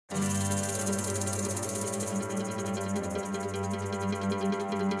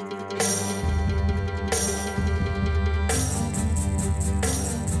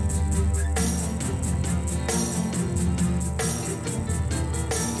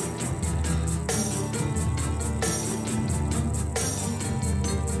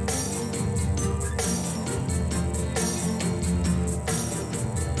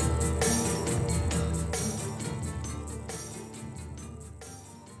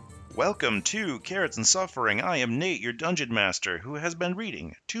Welcome to Carrots and Suffering. I am Nate, your dungeon master, who has been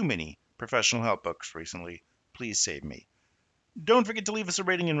reading too many professional help books recently. Please save me. Don't forget to leave us a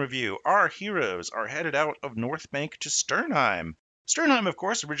rating and review. Our heroes are headed out of North Bank to Sternheim. Sternheim, of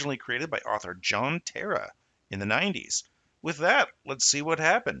course, originally created by author John Terra in the 90s. With that, let's see what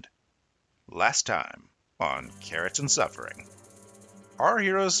happened. Last time on Carrots and Suffering. Our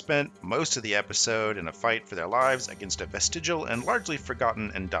heroes spent most of the episode in a fight for their lives against a vestigial and largely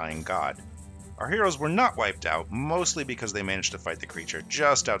forgotten and dying god. Our heroes were not wiped out, mostly because they managed to fight the creature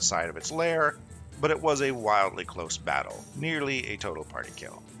just outside of its lair, but it was a wildly close battle, nearly a total party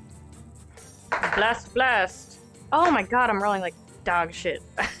kill. Blast, blast. Oh my god, I'm rolling like dog shit.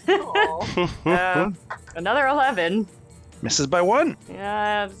 Another 11. Misses by 1.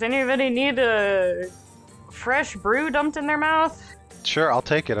 Does anybody need a fresh brew dumped in their mouth? Sure, I'll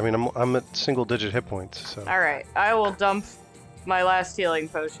take it. I mean, I'm at single-digit hit points, so... Alright, I will dump my last healing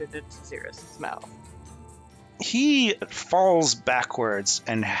potion into Xerus' mouth. He falls backwards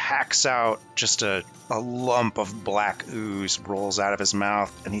and hacks out just a lump of black ooze rolls out of his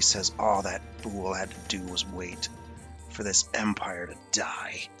mouth, and he says, all that fool had to do was wait for this empire to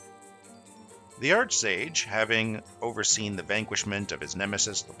die. The Archsage, having overseen the vanquishment of his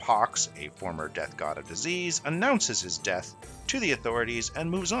nemesis, the Pox, a former death god of disease, announces his death to the authorities and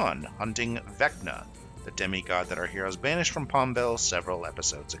moves on, hunting Vecna, the demigod that our heroes banished from Palmville several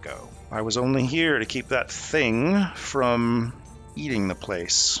episodes ago. I was only here to keep that thing from eating the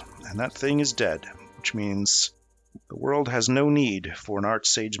place, and that thing is dead, which means the world has no need for an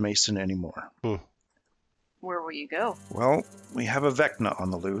Archsage Mason anymore. Where will you go? Well, we have a Vecna on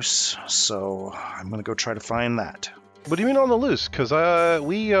the loose, so I'm gonna go try to find that. What do you mean on the loose? Because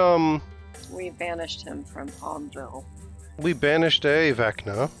we banished him from Palmville. we banished a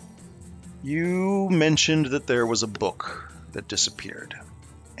Vecna. You mentioned that there was a book that disappeared,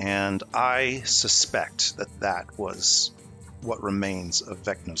 and I suspect that that was what remains of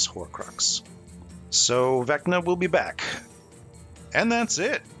Vecna's Horcrux. So Vecna will be back. And that's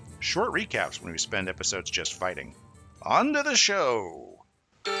it. Short recaps when we spend episodes just fighting. On to the show!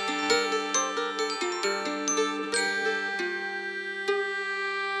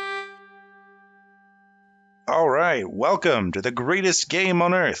 Alright, welcome to the greatest game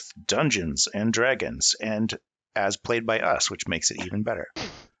on Earth, Dungeons and Dragons, and as played by us, which makes it even better.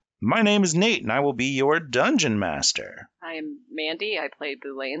 My name is Nate, and I will be your Dungeon Master. I am Mandy. I play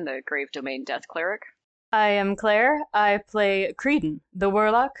Boulain, the Grave Domain Death Cleric. I am Claire. I play Creedon, the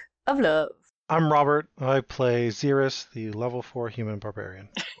Warlock of Love. I'm Robert. I play Xerus, the level 4 human barbarian.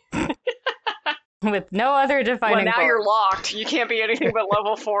 With no other defining Well, now quality. you're locked. You can't be anything but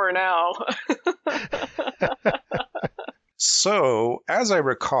level 4 now. So, as I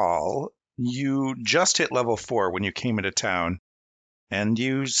recall, you just hit level 4 when you came into town, and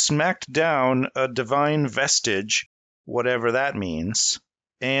you smacked down a divine vestige, whatever that means,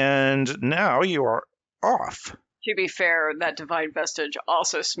 and now you are off. To be fair, that Divine Vestige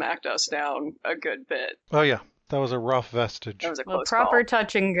also smacked us down a good bit. Oh yeah, that was a rough vestige. That was a Well, close proper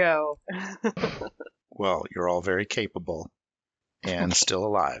touch and go. Well, you're all very capable, and still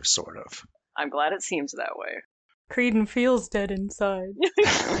alive, sort of. I'm glad it seems that way. Creedon feels dead inside.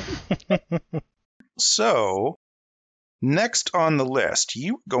 So, next on the list,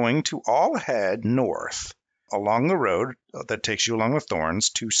 you're going to all head north along the road that takes you along the Thorns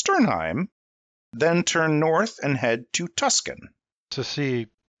to Sternheim, then turn north and head to Tuscan, To see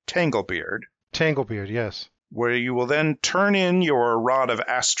Tanglebeard, Tanglebeard, yes. where you will then turn in your Rod of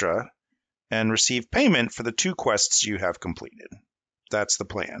Astra and receive payment for the 2 quests you have completed. That's the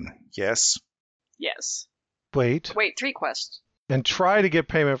plan, yes? Yes. Wait, Wait, 3 quests. and try to get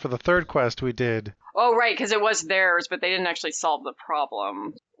payment for the 3rd quest we did. Oh, right, because it was theirs, but they didn't actually solve the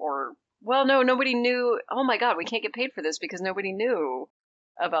problem. Or, well, no, nobody knew. Oh my god, we can't get paid for this because nobody knew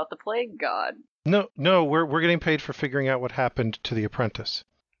about the plague god. No, we're getting paid for figuring out what happened to the apprentice.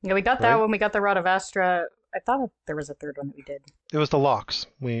 Yeah, we got that Right. when we got the Rod of Astra. I thought there was a 3rd one that we did. It was the locks.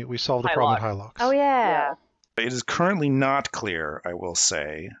 We solved the High problem lock. with high locks. Oh, yeah. It is currently not clear, I will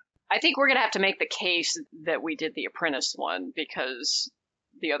say. I think we're going to have to make the case that we did the apprentice one because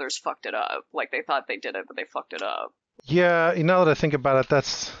the others fucked it up. Like, they thought they did it, but they fucked it up. Yeah, now that I think about it,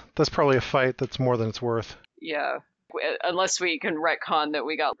 that's probably a fight that's more than it's worth. Yeah. Unless we can retcon that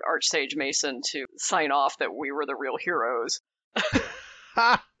we got Archsage Mason to sign off that we were the real heroes.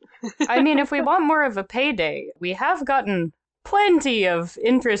 Ha! I mean, if we want more of a payday, we have gotten plenty of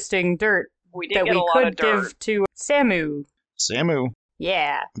interesting dirt We did that get we a lot could of dirt. give to Samu. Samu,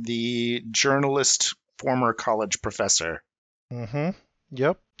 Yeah. the journalist, former college professor,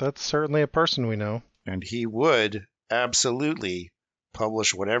 Yep, that's certainly a person we know. and he would absolutely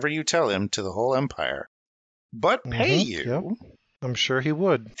publish whatever you tell him to the whole empire, but pay you. Yep. I'm sure he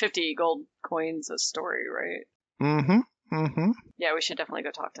would. 50 gold coins a story, right? Mm-hmm. Yeah, we should definitely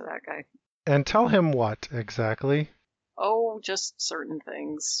go talk to that guy. And tell him what, exactly? Oh, just certain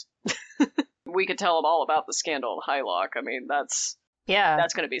things. We could tell him all about the scandal in Hylock. I mean, that's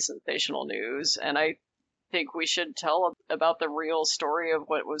going to be sensational news. And I think we should tell about the real story of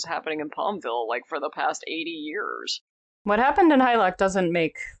what was happening in Palmville, like, for the past 80 years. What happened in Hylock doesn't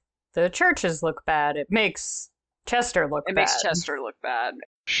make the churches look bad. It makes Chester look bad. It makes Chester look bad.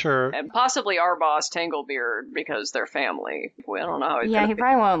 Sure. And possibly our boss, Tanglebeard, because they're family. We don't know how he's he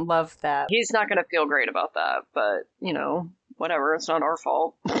probably won't love that. He's not going to feel great about that, but, whatever. It's not our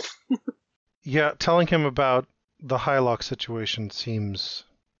fault. Yeah, telling him about the Hylock situation seems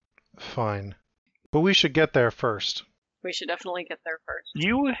fine. But we should get there first. We should definitely get there first.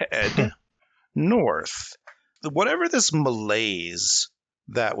 You head north. Whatever this malaise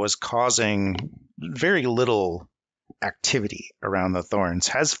that was causing very little activity around the Thorns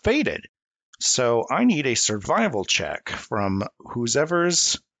has faded. So I need a survival check from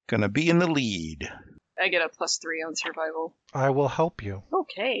whoever's going to be in the lead. I get a +3 on survival. I will help you.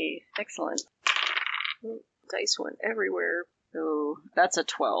 Okay, excellent. Dice went everywhere. Oh, that's a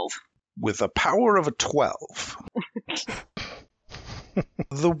 12. With a power of a 12.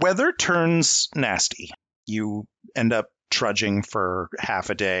 The weather turns nasty. You end up trudging for half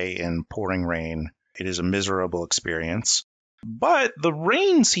a day in pouring rain. It is a miserable experience. But the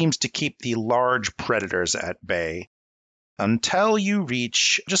rain seems to keep the large predators at bay until you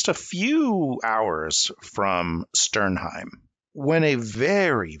reach just a few hours from Sternheim, when a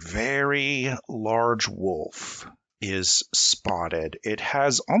very, very large wolf is spotted. It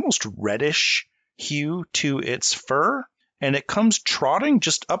has almost reddish hue to its fur, and it comes trotting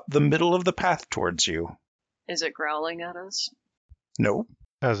just up the middle of the path towards you. Is it growling at us? No.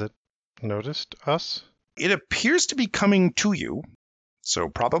 Has it noticed us? It appears to be coming to you, so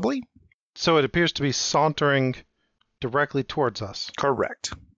probably. So it appears to be sauntering directly towards us.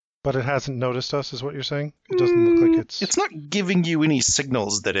 Correct. But it hasn't noticed us, is what you're saying? It doesn't look like it's... It's not giving you any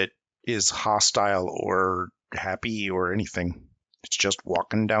signals that it is hostile or happy or anything. It's just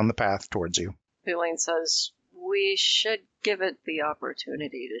walking down the path towards you. Elaine says, we should give it the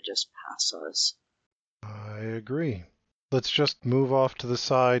opportunity to just pass us. I agree. Let's just move off to the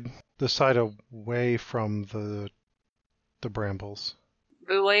side away from the brambles.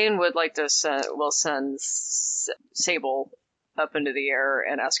 Elaine would like to send Sable up into the air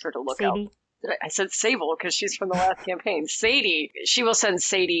and ask her to look out. I said Sable because she's from the last campaign. Sadie. She will send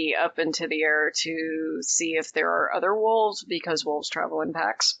Sadie up into the air to see if there are other wolves, because wolves travel in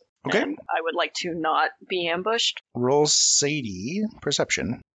packs. Okay. And I would like to not be ambushed. Roll Sadie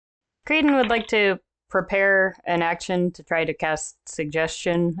perception. Creedon would like to prepare an action to try to cast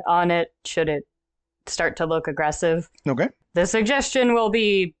suggestion on it, should it start to look aggressive. Okay. The suggestion will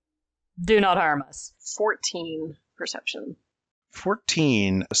be, do not harm us. 14 perception.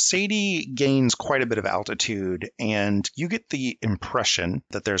 14. Sadie gains quite a bit of altitude, and you get the impression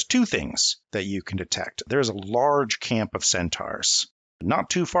that there's two things that you can detect. There's a large camp of centaurs, not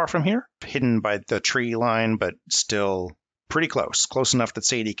too far from here, hidden by the tree line, but still pretty close enough that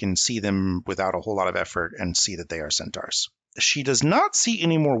Sadie can see them without a whole lot of effort and see that they are centaurs. She does not see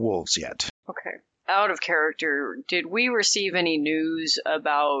any more wolves yet. Okay. Out of character, did we receive any news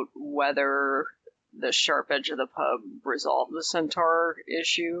about whether the Sharp Edge of the Pub resolved the centaur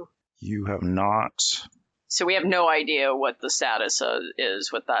issue? You have not. So we have no idea what the status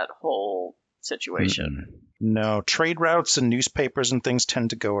is with that whole situation. Mm-mm. No, trade routes and newspapers and things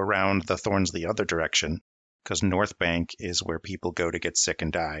tend to go around the Thorns the other direction, because North Bank is where people go to get sick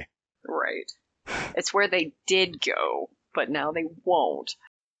and die. Right. It's where they did go, but now they won't.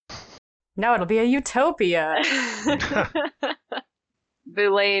 Now it'll be a utopia.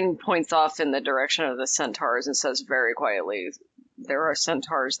 Boulain points off in the direction of the centaurs and says very quietly, there are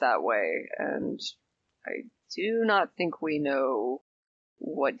centaurs that way, and I do not think we know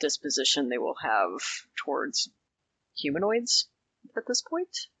what disposition they will have towards humanoids at this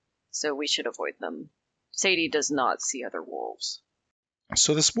point, so we should avoid them. Sadie does not see other wolves.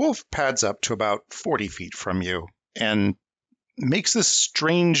 So this wolf pads up to about 40 feet from you and makes this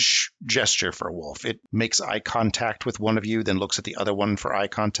strange gesture for a wolf. It makes eye contact with one of you, then looks at the other one for eye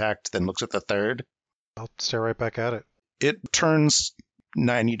contact, then looks at the third. I'll stare right back at it. It turns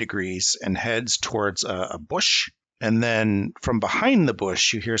 90 degrees and heads towards a bush. And then from behind the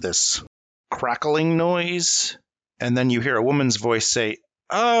bush, you hear this crackling noise. And then you hear a woman's voice say,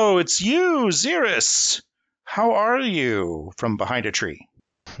 "Oh, it's you, Xeris. How are you?" from behind a tree.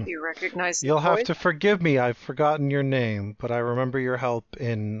 You recognize the You'll have voice? to forgive me, I've forgotten your name, but I remember your help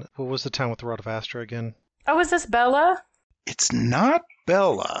in... What was the town with the Rod of Astra again? Oh, is this Bella? It's not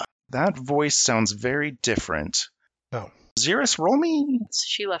Bella. That voice sounds very different. Oh. Xeris, roll me.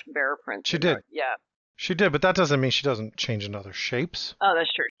 She left bear prints. She in did. her- Yeah. She did, but that doesn't mean she doesn't change into other shapes. Oh,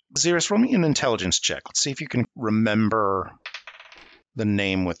 that's true. Xeris, roll me an intelligence check. Let's see if you can remember the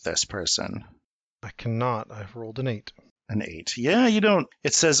name with this person. I cannot. I've rolled an 8. An 8. Yeah, you don't.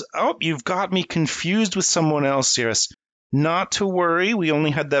 It says, oh, you've got me confused with someone else, Xeris. Not to worry. We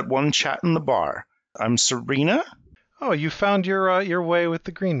only had that one chat in the bar. I'm Serena. Oh, you found your way with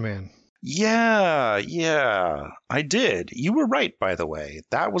the Green Man. Yeah, I did. You were right, by the way.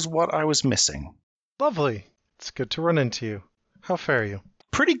 That was what I was missing. Lovely. It's good to run into you. How fare you?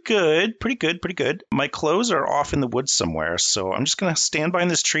 Pretty good. My clothes are off in the woods somewhere, so I'm just going to stand behind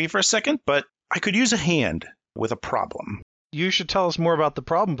this tree for a second, but I could use a hand with a problem. You should tell us more about the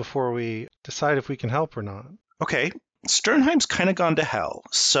problem before we decide if we can help or not. Okay, Sternheim's kind of gone to hell.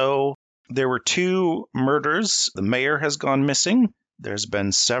 So there were 2 murders. The mayor has gone missing. There's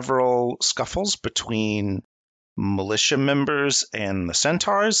been several scuffles between militia members and the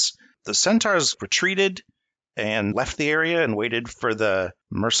Centaurs. The Centaurs retreated and left the area and waited for the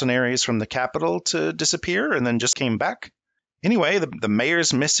mercenaries from the capital to disappear and then just came back. Anyway, the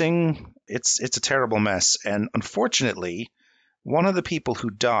mayor's missing. It's a terrible mess. And unfortunately, one of the people who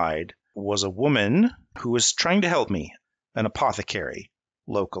died was a woman who was trying to help me, an apothecary,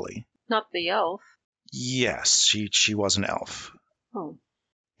 locally. Not the elf. Yes, she was an elf. Oh.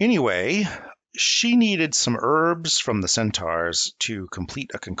 Anyway, she needed some herbs from the Centaurs to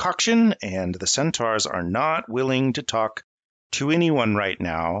complete a concoction, and the Centaurs are not willing to talk to anyone right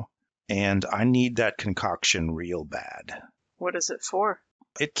now, and I need that concoction real bad. What is it for?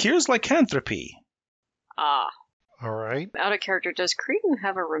 It cures lycanthropy. Ah. All right. Out of character, does Cretan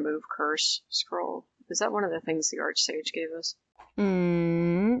have a remove curse scroll? Is that one of the things the Archsage gave us?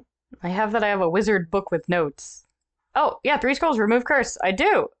 I have a wizard book with notes. Oh, yeah, 3 scrolls, remove curse. I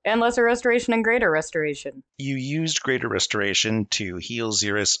do. And lesser restoration and greater restoration. You used greater restoration to heal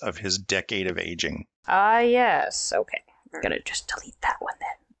Xeris of his decade of aging. Ah, yes. Okay. I'm gonna just delete that one then.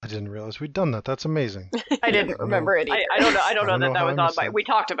 I didn't realize we'd done that. That's amazing. I didn't remember it either. I don't know. I don't know that how was I on missed my. it. We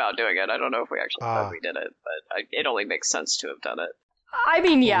talked about doing it. I don't know if we actually Ah. said we did it, but it only makes sense to have done it. I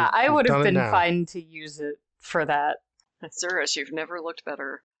mean, yeah, I We've would have done it been now. fine to use it for that. Xeris, you've never looked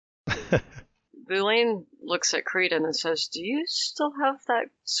better. Boulain looks at Cretan and says, "Do you still have that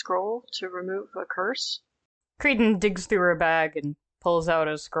scroll to remove a curse?" Cretan digs through her bag and pulls out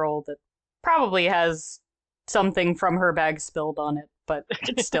a scroll that probably has something from her bag spilled on it, but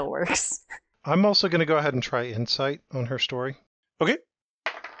it still works. I'm also going to go ahead and try insight on her story. Okay.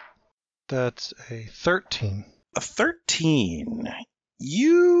 That's a 13. A 13.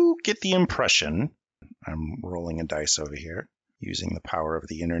 You get the impression, I'm rolling a dice over here, using the power of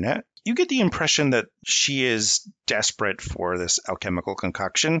the internet. You get the impression that she is desperate for this alchemical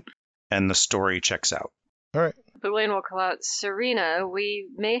concoction, and the story checks out. All right. Boulain will call out, "Serena, we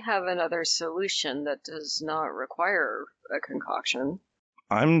may have another solution that does not require a concoction.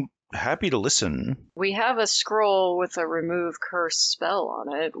 I'm happy to listen. We have a scroll with a remove curse spell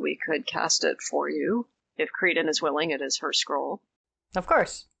on it. We could cast it for you. If Cretan is willing, it is her scroll." Of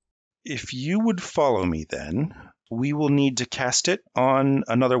course. If you would follow me then, we will need to cast it on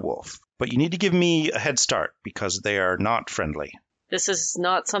another wolf. But you need to give me a head start, because they are not friendly. This is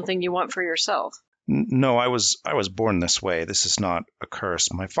not something you want for yourself. No, I was born this way. This is not a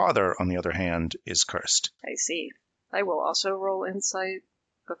curse. My father, on the other hand, is cursed. I see. I will also roll insight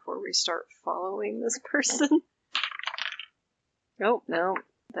before we start following this person. Nope, no.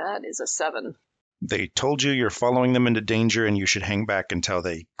 That is a 7. They told you you're following them into danger and you should hang back until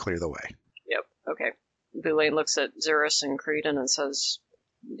they clear the way. Yep, okay. Boulain looks at Xeris and Cretan and says,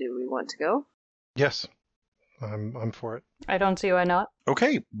 "Do we want to go?" Yes. I'm for it. I don't see why not.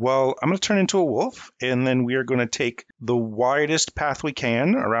 Okay, well, I'm going to turn into a wolf, and then we are going to take the widest path we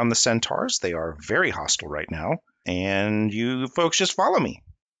can around the centaurs. They are very hostile right now, and you folks just follow me.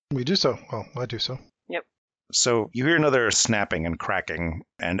 We do so. Well, I do so. So you hear another snapping and cracking,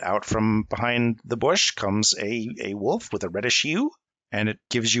 and out from behind the bush comes a wolf with a reddish hue, and it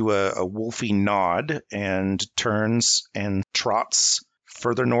gives you a wolfy nod and turns and trots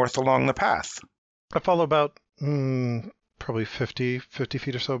further north along the path. I follow about probably 50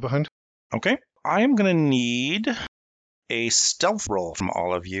 feet or so behind. Okay. I am going to need a stealth roll from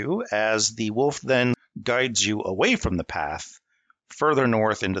all of you as the wolf then guides you away from the path, further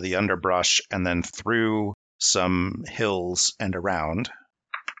north into the underbrush, and then through some hills and around.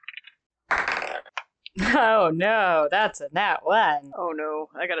 Oh no, that's a nat 1. Oh no,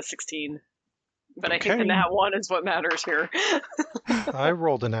 I got a 16. But I Okay. think the nat 1 is what matters here. I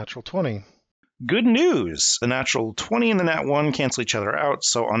rolled a natural 20. Good news! The natural 20 and the nat 1 cancel each other out,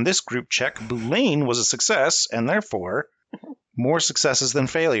 so on this group check, Boulain was a success, and therefore more successes than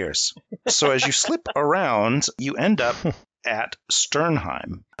failures. So as you slip around, you end up at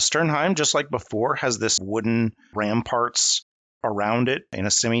Sternheim. Sternheim, just like before, has this wooden ramparts around it in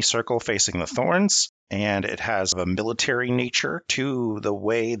a semicircle facing the thorns, and it has a military nature to the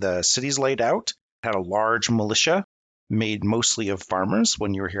way the city's laid out. It had a large militia made mostly of farmers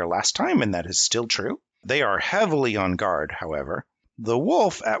when you were here last time, and that is still true. They are heavily on guard, however. The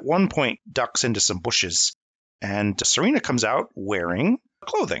wolf at one point ducks into some bushes, and Serena comes out wearing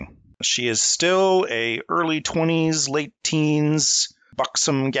clothing. She is still a early 20s, late teens,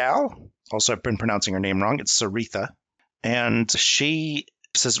 buxom gal. Also, I've been pronouncing her name wrong. It's Saritha. And she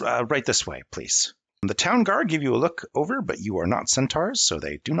says, right this way, please. The town guard give you a look over, but you are not centaurs, so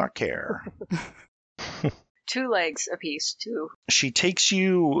they do not care. 2 legs apiece, too. She takes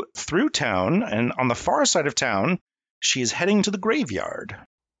you through town, and on the far side of town, she is heading to the graveyard.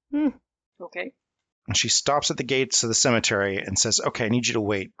 Okay. And she stops at the gates of the cemetery and says, okay, I need you to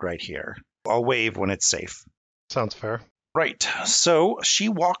wait right here. I'll wave when it's safe. Sounds fair. Right. So she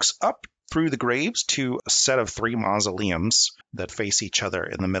walks up through the graves to a set of 3 mausoleums that face each other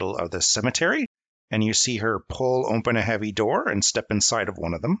in the middle of the cemetery. And you see her pull open a heavy door and step inside of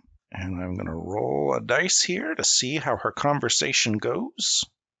one of them. And I'm going to roll a dice here to see how her conversation goes.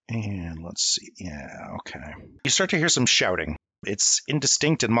 And let's see. Yeah, okay. You start to hear some shouting. It's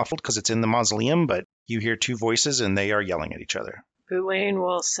indistinct and muffled because it's in the mausoleum, but you hear 2 voices and they are yelling at each other. Boulain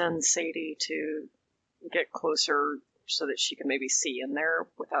will send Sadie to get closer so that she can maybe see in there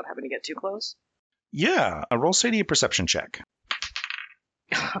without having to get too close. Yeah, roll Sadie a perception check.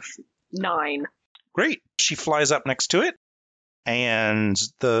 9. Great. She flies up next to it, and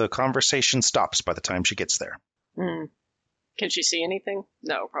the conversation stops by the time she gets there. Can she see anything?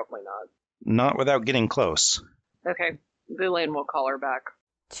 No, probably not. Not without getting close. Okay, Boulain will call her back.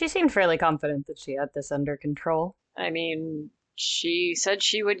 She seemed fairly confident that she had this under control. I mean, she said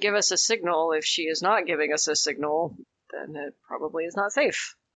she would give us a signal. If she is not giving us a signal, then it probably is not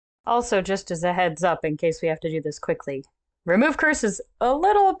safe. Also, just as a heads up in case we have to do this quickly, remove curse is a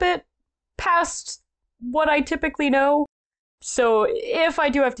little bit past what I typically know. So if I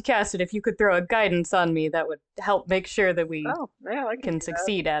do have to cast it, if you could throw a guidance on me, that would help make sure that we I can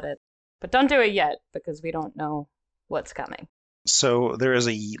succeed at it. But don't do it yet, because we don't know what's coming. So there is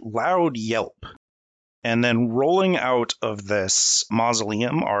a loud yelp. And then rolling out of this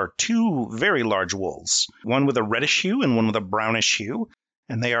mausoleum are 2 very large wolves, one with a reddish hue and one with a brownish hue,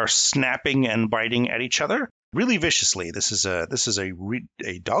 and they are snapping and biting at each other really viciously. This is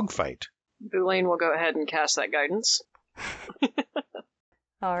a dogfight. Boulain will go ahead and cast that guidance.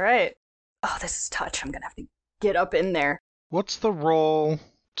 All right. Oh, this is touch. I'm going to have to get up in there. What's the roll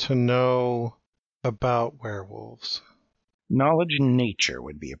to know about werewolves? Knowledge in nature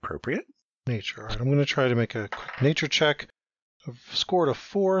would be appropriate. Nature. All right, I'm going to try to make a quick nature check. I've scored a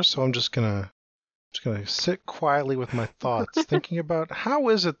 4, so I'm just going to sit quietly with my thoughts, thinking about how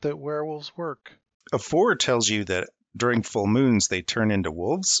is it that werewolves work? A 4 tells you that during full moons they turn into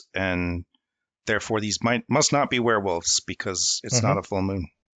wolves, and therefore these must not be werewolves because it's not a full moon.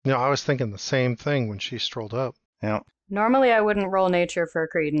 You know, I was thinking the same thing when she strolled up. Yeah. Normally, I wouldn't roll nature for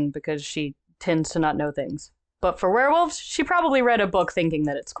Creedon because she tends to not know things. But for werewolves, she probably read a book thinking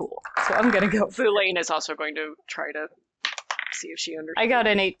that it's cool. So I'm going to go. Boulain is also going to try to see if she understands. I got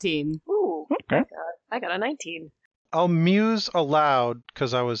an 18. Ooh, Okay. I got a 19. I'll muse aloud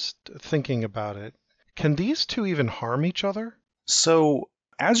because I was thinking about it. Can these 2 even harm each other? So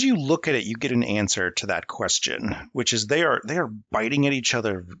as you look at it, you get an answer to that question, which is they are biting at each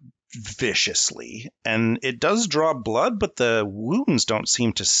other viciously, and it does draw blood, but the wounds don't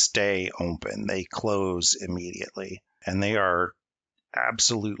seem to stay open. They close immediately, and they are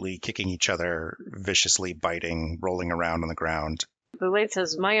absolutely kicking each other viciously, biting, rolling around on the ground. Boulain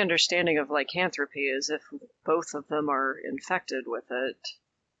says, my understanding of lycanthropy is if both of them are infected with it,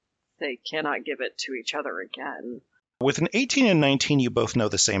 they cannot give it to each other again. With an 18 and 19, you both know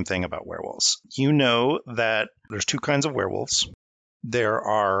the same thing about werewolves. You know that there's 2 kinds of werewolves. There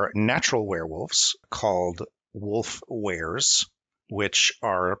are natural werewolves called wolf wares, which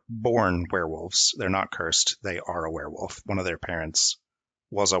are born werewolves. They're not cursed. They are a werewolf. One of their parents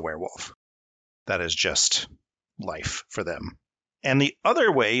was a werewolf. That is just life for them. And the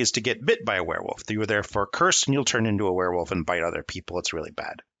other way is to get bit by a werewolf. You are therefore cursed and you'll turn into a werewolf and bite other people. It's really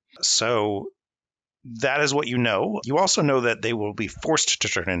bad. So that is what you know. You also know that they will be forced to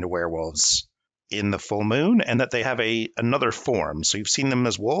turn into werewolves in the full moon, and that they have another form. So you've seen them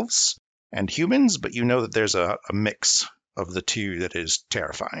as wolves and humans, but you know that there's a mix of the two that is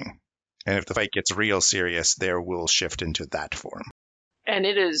terrifying. And if the fight gets real serious, they will shift into that form. And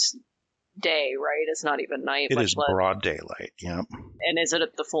it is day, right? It's not even night. It much is less. broad daylight, yeah. And is it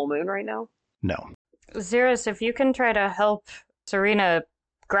at the full moon right now? No. Xeris, if you can try to help Serena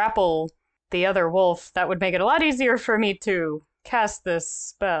grapple the other wolf, that would make it a lot easier for me to cast this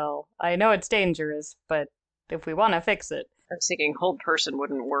spell. I know it's dangerous, but if we want to fix it. I was thinking hold person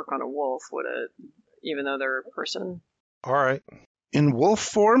wouldn't work on a wolf, would it? Even though they're a person? All right. In wolf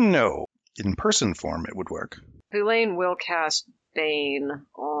form, no. In person form, it would work. Boulain will cast Bane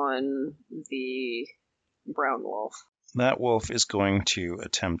on the brown wolf. That wolf is going to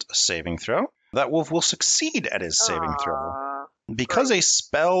attempt a saving throw. That wolf will succeed at his saving throw. Because a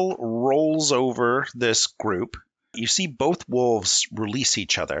spell rolls over this group, you see both wolves release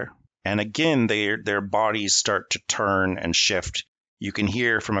each other. And again, their bodies start to turn and shift. You can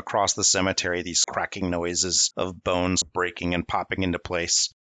hear from across the cemetery these cracking noises of bones breaking and popping into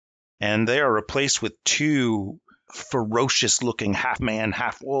place. And they are replaced with two ferocious-looking half-man,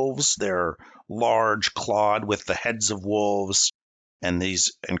 half-wolves. They're large, clawed with the heads of wolves and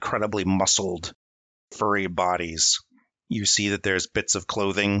these incredibly muscled, furry bodies. You see that there's bits of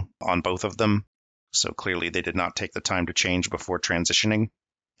clothing on both of them, so clearly they did not take the time to change before transitioning.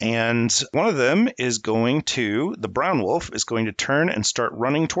 And one of them is the brown wolf is going to turn and start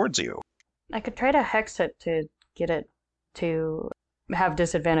running towards you. I could try to hex it to get it to have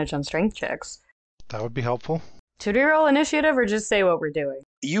disadvantage on strength checks. That would be helpful. Should we roll initiative or just say what we're doing?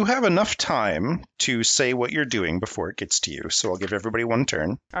 You have enough time to say what you're doing before it gets to you, so I'll give everybody one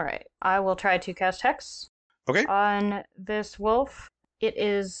turn. All right. I will try to cast Hex. Okay. On this wolf. It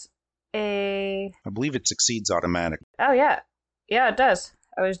is a... I believe it succeeds automatically. Oh, yeah. Yeah, it does.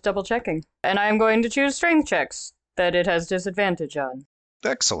 I was double checking. And I'm going to choose strength checks that it has disadvantage on.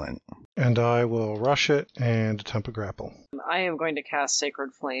 Excellent. And I will rush it and attempt a grapple. I am going to cast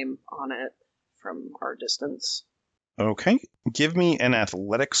Sacred Flame on it from our distance. Okay. Give me an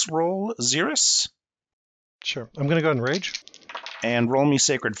athletics roll, Xeris. Sure. I'm going to go ahead and rage. And roll me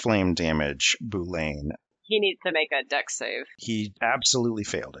Sacred Flame damage, Boulain. He needs to make a dex save. He absolutely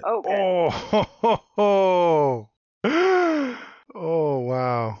failed it. Oh, good. Oh, ho, ho, ho. Oh,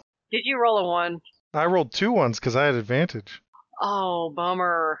 wow. Did you roll a 1? I rolled 2 ones because I had advantage. Oh,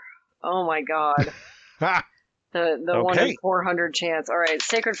 bummer. Oh my god. Ha! The 1 in Okay. 400 chance. Alright,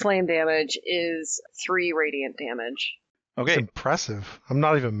 Sacred Flame damage is 3 radiant damage. Okay. Impressive. I'm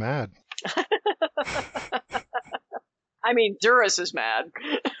not even mad. I mean, Duras is mad.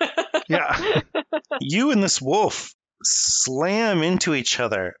 Yeah. You and this wolf slam into each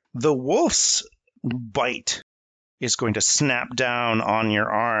other. The wolf's bite is going to snap down on your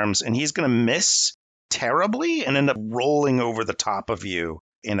arms, and he's going to miss terribly and end up rolling over the top of you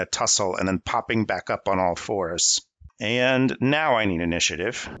in a tussle and then popping back up on all fours. And now I need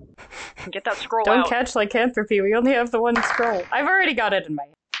initiative. Get that scroll Don't out. catch lycanthropy. We only have the one scroll. I've already got it in my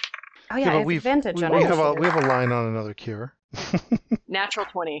head. Oh, yeah, I have advantage on we have initiative. a line on another cure. Natural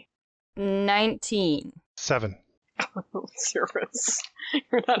 20. 19. 7. Cirrus.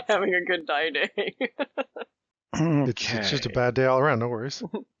 You're not having a good die day. It's just a bad day all around. No worries.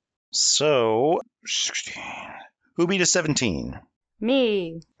 So, 16. Who beat a 17?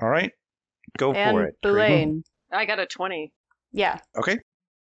 Me. All right. Go And for it. Boulain. I got a 20. Yeah, Okay.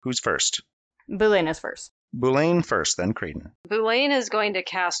 Who's first? Boulain is first. Boulain first, then Creedon. Boulain is going to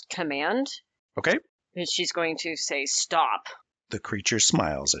cast Command, Okay. and she's going to say stop. The creature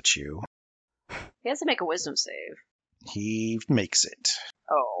smiles at you. He has to make a wisdom save. He makes it.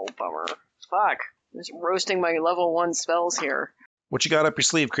 Oh, bummer. Fuck. I'm just roasting my level 1 spells here. What you got up your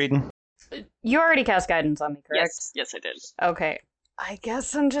sleeve, Creedon? You already cast guidance on me, correct? Yes, I did. Okay. I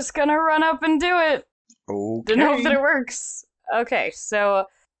guess I'm just gonna run up and do it. Okay. And hope that it works. Okay, so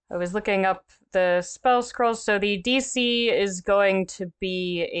I was looking up the spell scrolls. So the DC is going to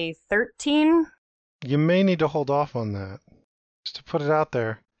be a 13. You may need to hold off on that. Just to put it out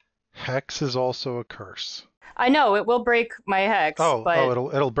there, Hex is also a curse. I know it will break my hex. but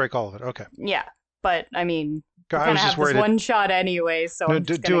it'll break all of it. Okay. yeah. But I mean, I I kind was of just have this worried. one shot anyway, so No, I'm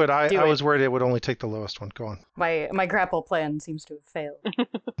just do gonna it. I do it. was worried it would only take the lowest one. Go on. My grapple plan seems to have failed.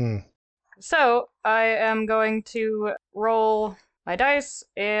 Hmm. So I am going to roll my dice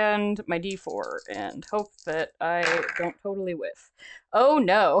and my d4 and hope that I don't totally whiff. Oh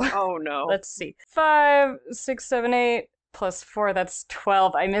no. Oh, no. Let's see. 5, 6, 7, 8 plus 4. That's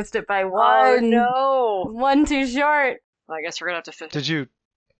 12. I missed it by 1. Oh, no. 1 too short. Well, I guess we're going to have to... Did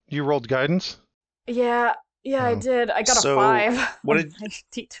you rolled guidance? Yeah, I Oh. did. I got So, a 5. what on did- my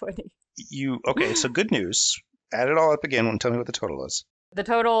d20. Okay, so good news. Add it all up again and tell me what the total is. The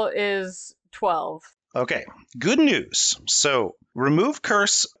total is 12. Okay, good news. So, remove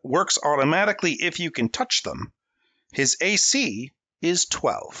curse works automatically if you can touch them. His AC is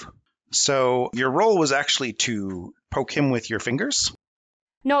 12. So, your roll was actually to poke him with your fingers?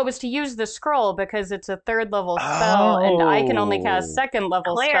 No, it was to use the scroll because it's a 3rd level spell, and I can only cast 2nd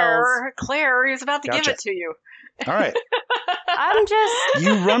level spells. Claire, he's about to give Gotcha. it to you. All right. I'm just...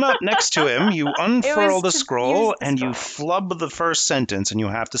 You run up next to him, you unfurl the to scroll, use the and you scroll. flub the first sentence, and you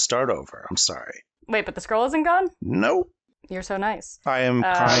have to start over. I'm sorry. Wait, but the scroll isn't gone? Nope. You're so nice. I am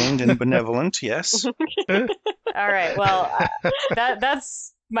kind and benevolent, yes. All right, well,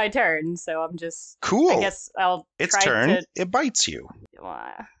 that's my turn, so I'm just... Cool. I guess I'll Its try turn, to... it bites you.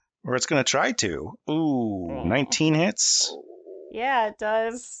 Uh, Or it's going to try to. Ooh, 19 hits. yeah, it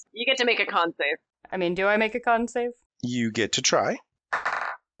does. You get to make a con save. I mean, do I make a con save? You get to try.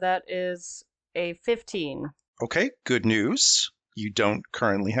 That is a 15. Okay, good news. You don't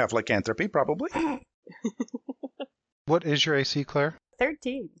currently have lycanthropy, probably. What is your AC, Claire?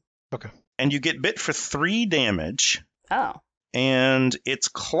 13. And you get bit for 3 damage. Oh. And its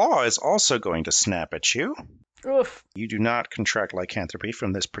claw is also going to snap at you. Oof. You do not contract lycanthropy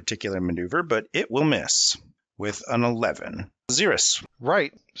from this particular maneuver, but it will miss with an 11. Xerus.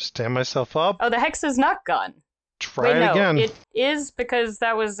 Right. Stand myself up. Oh, the hex is not gone. Try Wait, it no, again. it is because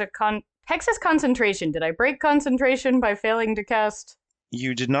that was a Hex is concentration. Did I break concentration by failing to cast?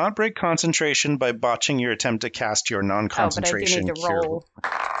 You did not break concentration by botching your attempt to cast your non-concentration Oh, but I do need to cure. roll.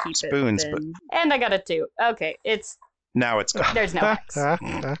 Keep Spoons, it but- then. And I got a 2. Okay, Now it's gone. there's no hex.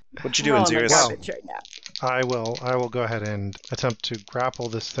 What you doing, Rolling like Xerus? garbage right now. I will go ahead and attempt to grapple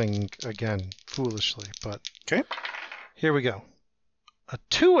this thing again, foolishly, but... Okay. Here we go. A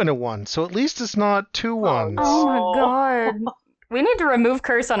 2 and a 1, so at least it's not 2 ones. Oh my god. We need to remove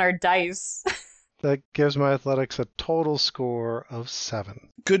curse on our dice. That gives my athletics a total score of 7.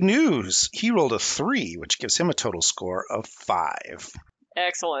 Good news. He rolled a 3, which gives him a total score of 5.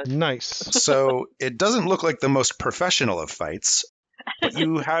 Excellent. Nice. So it doesn't look like the most professional of fights, but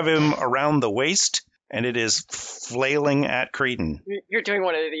you have him around the waist, and it is flailing at Creedon. You're doing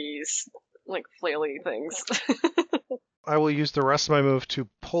one of these, like, flaily things. I will use the rest of my move to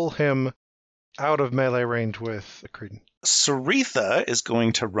pull him out of melee range with Creedon. Saritha is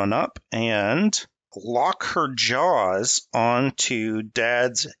going to run up and lock her jaws onto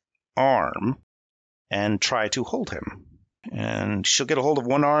Dad's arm and try to hold him. And she'll get a hold of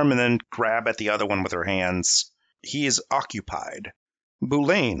one arm and then grab at the other one with her hands. He is occupied.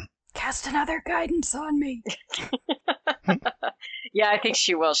 Boulain. Cast another guidance on me. Yeah, I think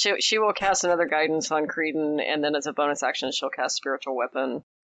she will. She will cast another guidance on Creedon, and then as a bonus action, she'll cast Spiritual Weapon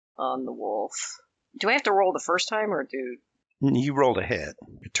on the wolf. Do I have to roll the first time, or do... You rolled a hit.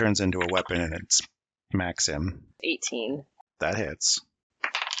 It turns into a weapon and it smacks him. 18. That hits.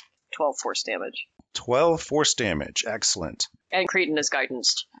 12 force damage. 12 force damage. Excellent. And Creedon is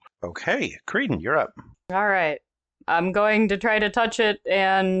guidanced. Okay, Creedon, you're up. All right. I'm going to try to touch it,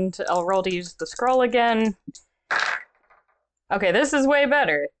 and I'll roll to use the scroll again. Okay, this is way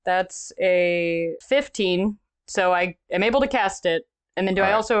better. That's a 15, so I am able to cast it. And then do I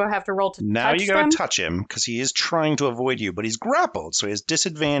Alright. also have to roll to Now touch you gotta them? touch him, because he is trying to avoid you, but he's grappled, so he has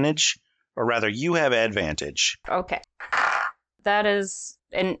disadvantage, or rather, you have advantage. Okay. That is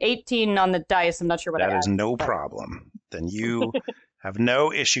an 18 on the dice. I'm not sure what I That is added, no but- problem. Then you have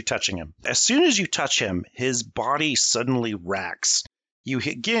no issue touching him. As soon as you touch him, his body suddenly racks. You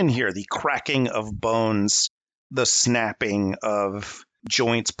again hear the cracking of bones, the snapping of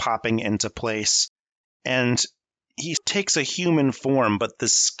joints popping into place, and he takes a human form, but the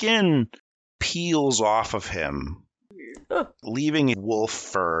skin peels off of him, Ugh. leaving a wolf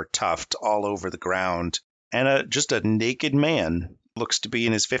fur tuft all over the ground. And just a naked man, looks to be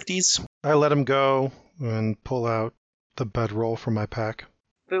in his 50s. I let him go and pull out the bedroll from my pack.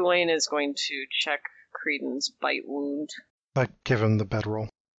 Boulain is going to check Creedon's bite wound. I give him the bedroll.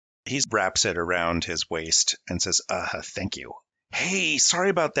 He wraps it around his waist and says, thank you. Hey, sorry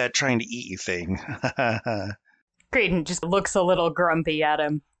about that trying to eat you thing. Creedon just looks a little grumpy at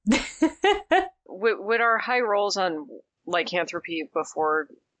him. Would our high rolls on lycanthropy before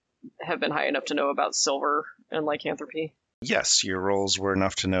have been high enough to know about silver and lycanthropy? Yes, your rolls were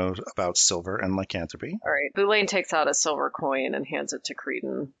enough to know about silver and lycanthropy. All right. Boulain takes out a silver coin and hands it to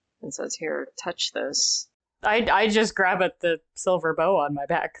Creedon and says, "Here, touch this." I just grab at the silver bow on my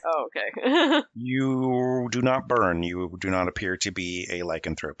back. Oh, okay. You do not burn. You do not appear to be a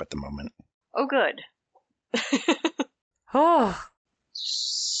lycanthrope at the moment. Oh, good. Oh,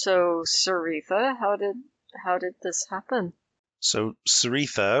 So, Saritha, how did this happen? So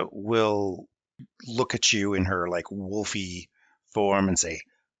Saritha will look at you in her like wolfy form and say,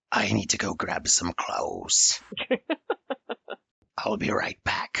 I need to go grab some clothes. I'll be right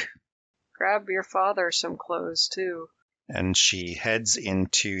back. Grab your father some clothes, too. And she heads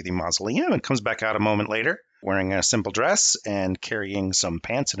into the mausoleum and comes back out a moment later, wearing a simple dress and carrying some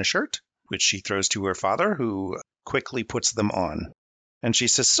pants and a shirt, which she throws to her father, who quickly puts them on. And she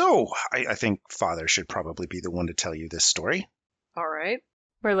says, so, I think father should probably be the one to tell you this story. All right.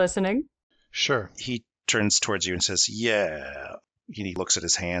 We're listening. Sure. He turns towards you and says, yeah. He looks at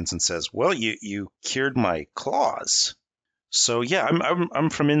his hands and says, well, you cured my claws. So yeah, I'm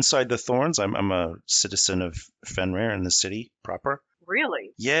from inside the Thorns. I'm a citizen of Fenrir in the city proper.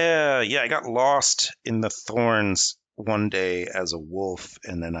 Really? Yeah, I got lost in the Thorns one day as a wolf,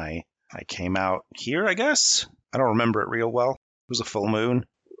 and then I came out here, I guess. I don't remember it real well. It was a full moon.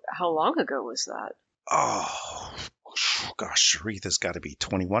 How long ago was that? Oh, gosh, Sharitha's got to be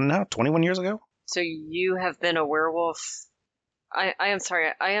 21 now, 21 years ago? So you have been a werewolf. I am sorry,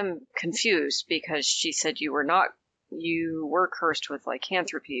 I am confused because she said you were cursed with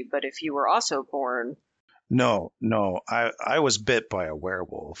lycanthropy, but if you were also born... No, I was bit by a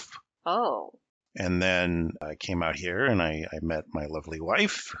werewolf. Oh. And then I came out here and I met my lovely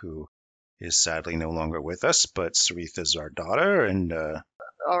wife, who is sadly no longer with us, but Saritha's our daughter, and...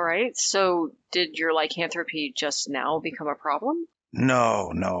 All right, so did your lycanthropy just now become a problem?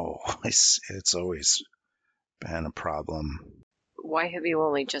 No, it's always been a problem. Why have you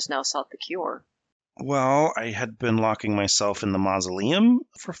only just now sought the cure? Well, I had been locking myself in the mausoleum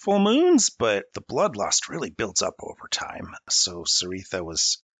for full moons, but the bloodlust really builds up over time. So Saritha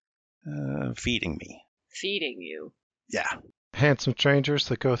was feeding me. Feeding you? Yeah. Handsome strangers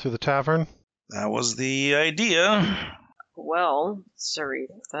that go through the tavern. That was the idea. Well,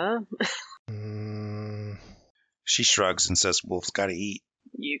 Saritha... She shrugs and says, wolf's gotta eat.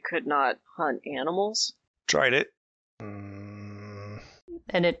 You could not hunt animals? Tried it.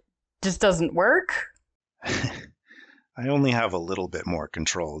 And it just doesn't work? I only have a little bit more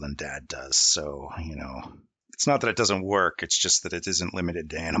control than Dad does, so, it's not that it doesn't work, it's just that it isn't limited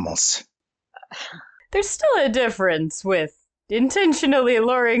to animals. There's still a difference with intentionally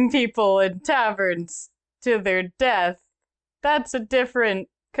luring people in taverns to their death. That's a different...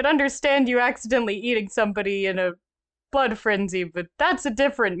 Could understand you accidentally eating somebody in a blood frenzy, but that's a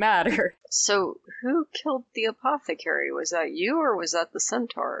different matter. So, who killed the apothecary? Was that you, or was that the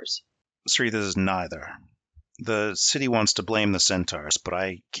centaurs? Saritha is neither. The city wants to blame the centaurs, but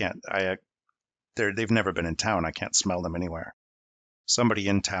I can't. They've never been in town. I can't smell them anywhere. Somebody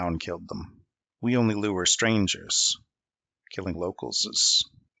in town killed them. We only lure strangers. Killing locals is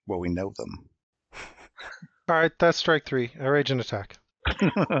where we know them. All right, that's strike 3. I rage and attack.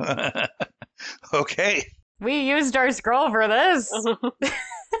 Okay. We used our scroll for this.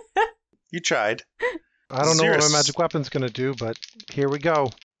 You tried. I don't know what Xeris. my magic weapon's going to do, but here we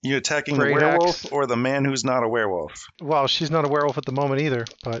go. You attacking Great the werewolf axe. or the man who's not a werewolf? Well, she's not a werewolf at the moment either,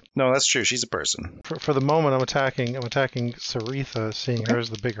 but No, that's true. She's a person. for the moment I'm attacking Saritha, seeing her as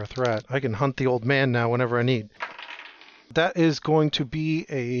the bigger threat. I can hunt the old man now whenever I need. That is going to be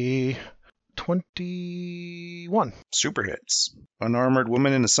a 21. Super hits. Unarmored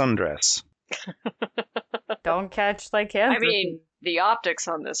woman in a sundress. Don't catch lycanthropy. I mean, the optics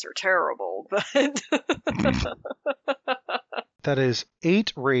on this are terrible, but... That is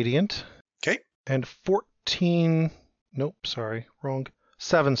 8 radiant. Okay. And 14... Nope, sorry, wrong.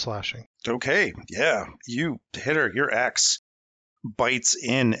 7 slashing. Okay, yeah. You hit her. Your axe bites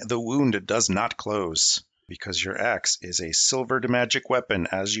in. The wound does not close because your axe is a silvered magic weapon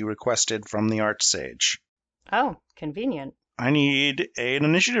as you requested from the Archsage. Oh, convenient. I need an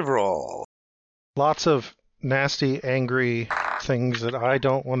initiative roll. Lots of nasty, angry things that I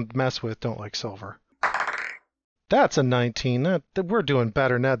don't want to mess with. Don't like silver. That's a 19. We're doing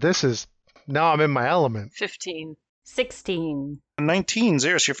better now. Now I'm in my element. 15. 16. 19,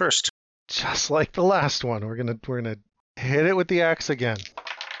 Xeris, you're first. Just like the last one. We're gonna hit it with the axe again.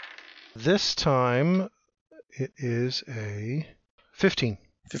 This time it is a 15.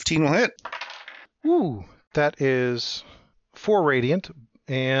 15 will hit. Ooh, that is 4 radiant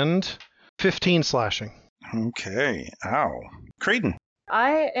and 15 slashing. Okay, ow. Creighton.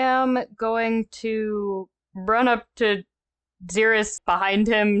 I am going to run up to Xeris behind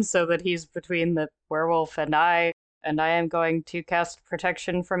him so that he's between the werewolf and I am going to cast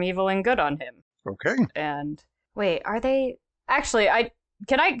Protection from Evil and Good on him. Okay. And wait, are they actually?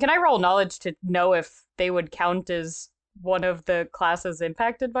 Can I roll knowledge to know if they would count as one of the classes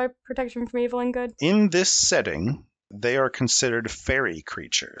impacted by Protection from Evil and Good? In this setting, they are considered fairy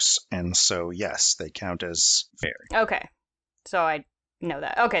creatures, and so yes, they count as fairy. Okay. So I know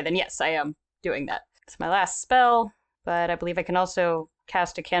that. Okay, then yes, I am doing that. It's my last spell, but I believe I can also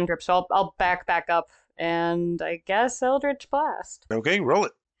cast a cantrip, so I'll back up, and I guess Eldritch Blast. Okay, roll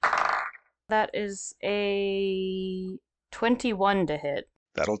it. That is a 21 to hit.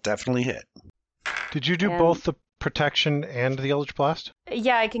 That'll definitely hit. Did you do And- both the protection and the Eldritch Blast?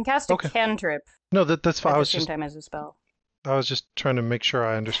 Yeah, I can cast a Okay. cantrip No, that's fine. at I the was same just time as a spell. trying to make sure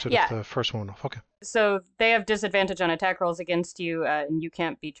I understood Yeah. if the first one went off. Okay. So they have disadvantage on attack rolls against you, and you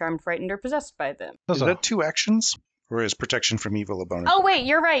can't be charmed, frightened, or possessed by them. Is Huzzah. that 2 actions? Or is protection from evil a bonus? Oh wait,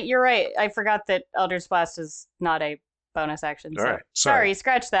 you're right. I forgot that Eldritch Blast is not a bonus action. All So. right, sorry.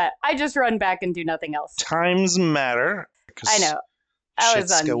 Scratch that. I just run back and do nothing else. Times matter. 'Cause I know. I was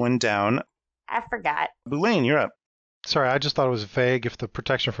shit's on. going down. I forgot. Boulain, you're up. Sorry, I just thought it was vague if the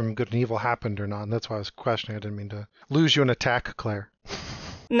protection from good and evil happened or not, and that's why I was questioning. I didn't mean to lose you an attack, Claire.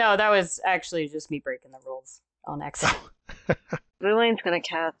 No, that was actually just me breaking the rules on accident. Boulain's gonna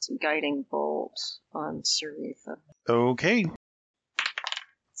cast Guiding Bolt on Saritha. Okay,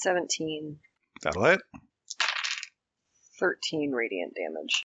 17, that'll hit. 13 radiant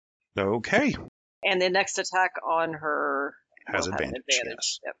damage. Okay, And the next attack on her has will have an advantage.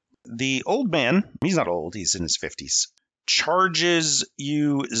 Yes. Yep. The old man, he's not old, he's in his 50s, charges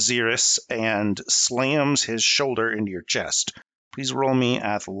you, Xeris, and slams his shoulder into your chest. Please roll me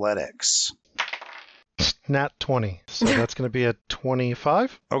athletics. Nat 20. So that's going to be a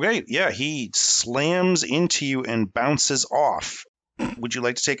 25. Okay, yeah, he slams into you and bounces off. Would you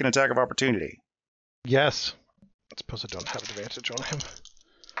like to take an attack of opportunity? Yes. I suppose I don't have advantage on him.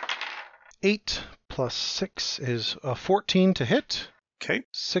 8 plus 6 is 14 to hit. Okay,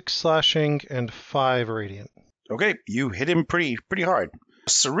 6 slashing and 5 radiant. okay, you hit him pretty hard.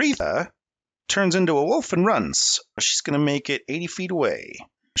 Saritha turns into a wolf and runs. She's going to make it 80 feet away.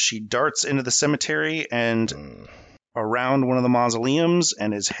 She darts into the cemetery and around one of the mausoleums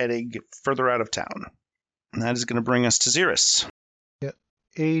and is heading further out of town. And that is going to bring us to Xeris.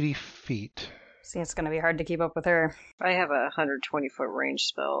 80 feet. See, it's going to be hard to keep up with her. I have a 120-foot range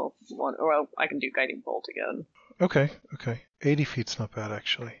spell. Well, I can do Guiding Bolt again. Okay. 80 feet's not bad,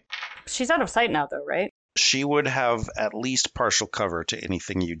 actually. She's out of sight now, though, right? She would have at least partial cover to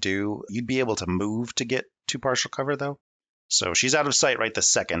anything you do. You'd be able to move to get to partial cover, though. So she's out of sight right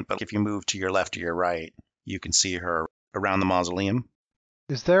this second, but if you move to your left or your right, you can see her around the mausoleum.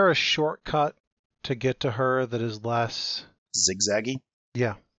 Is there a shortcut to get to her that is less... Zigzaggy.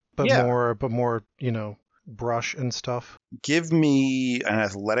 Yeah. But Yeah. more, brush and stuff? Give me an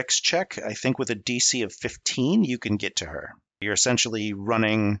athletics check. I think with a DC of 15, you can get to her. You're essentially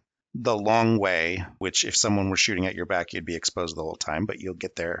running the long way, which if someone were shooting at your back, you'd be exposed the whole time, but you'll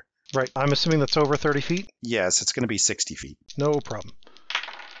get there. Right. I'm assuming that's over 30 feet? Yes, it's going to be 60 feet. No problem.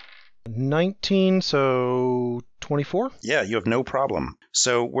 19, so 24? Yeah, you have no problem.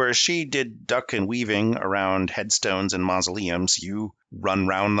 So whereas she did duck and weaving around headstones and mausoleums, you run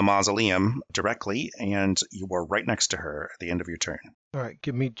round the mausoleum directly, and you are right next to her at the end of your turn. All right,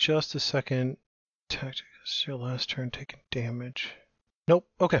 give me just a second. Tactic, this is your last turn taking damage. Nope.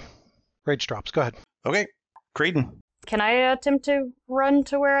 Okay. Rage drops. Go ahead. Okay, Creedon. Can I attempt to run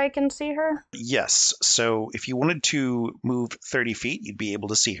to where I can see her? Yes, so if you wanted to move 30 feet, you'd be able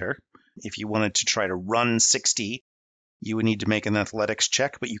to see her. If you wanted to try to run 60, you would need to make an athletics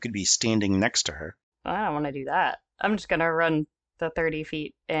check, but you could be standing next to her. I don't want to do that. I'm just going to run the 30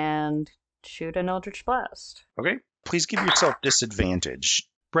 feet and shoot an Eldritch Blast. Okay, please give yourself disadvantage.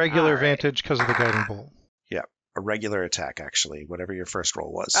 Regular All right. advantage because of the guiding bolt. A regular attack, actually, whatever your first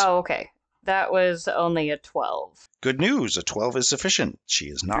roll was. Oh, okay. That was only a 12. Good news, a 12 is sufficient. She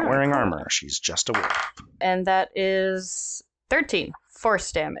is not Oh, wearing cool. armor. She's just a wolf. And that is 13 force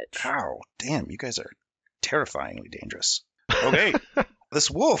damage. Wow, damn, you guys are terrifyingly dangerous. Okay,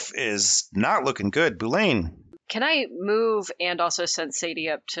 this wolf is not looking good. Boulain. Can I move and also send Sadie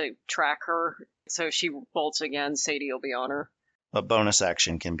up to track her? So if she bolts again, Sadie will be on her. A bonus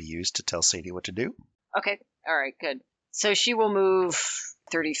action can be used to tell Sadie what to do. Okay, alright, good. So she will move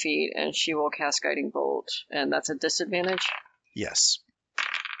 30 feet and she will cast Guiding Bolt, and that's a disadvantage. Yes.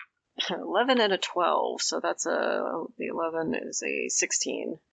 11 and a 12, so that's the 11 is a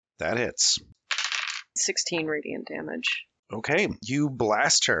 16. That hits. 16 radiant damage. Okay, you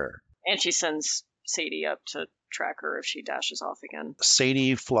blast her. And she sends Sadie up to track her if she dashes off again.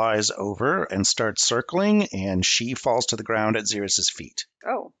 Sadie flies over and starts circling, and she falls to the ground at Xeris' feet.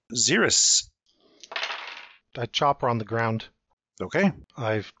 Oh, Xeris. I chop her on the ground. Okay.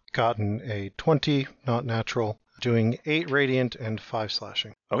 I've gotten a 20, not natural, doing 8 radiant and 5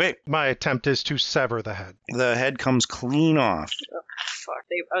 slashing. Okay. My attempt is to sever the head. The head comes clean off. fuck.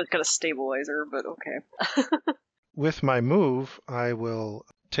 I was gonna stabilize her, but okay. With my move, I will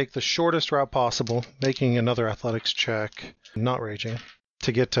take the shortest route possible, making another athletics check, not raging,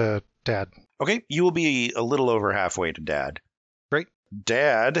 to get to Dad. Okay, you will be a little over halfway to Dad. Great.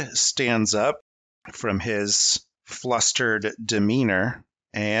 Dad stands up from his flustered demeanor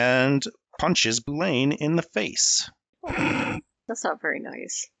and punches Boulain in the face. That's not very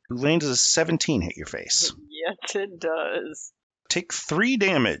nice. Boulain, does a 17 hit your face? Yes, it does. Take 3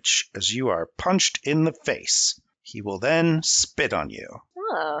 damage as you are punched in the face. He will then spit on you.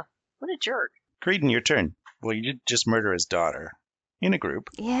 Ah, what a jerk. Creedon, your turn. Well, you did just murder his daughter. In a group.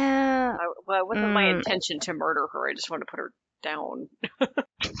 Yeah. Well, it wasn't my intention to murder her. I just wanted to put her down.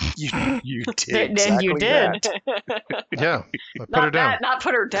 You did. And you did. That. Yeah, I put her down. Not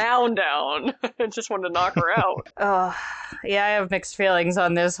put her down. I just wanted to knock her out. Yeah, I have mixed feelings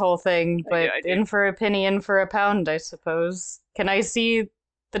on this whole thing, but Yeah, I do. in for a penny, in for a pound, I suppose. Can I see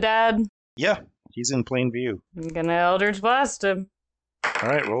the dad? Yeah, he's in plain view. I'm gonna Eldritch Blast him. All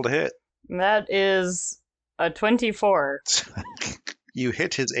right, roll to hit. That is a 24. You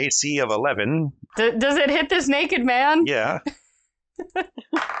hit his AC of 11. Does it hit this naked man? Yeah, I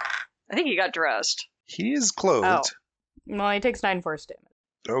think he got dressed. he is clothed. Oh. Well, he takes 9 force damage.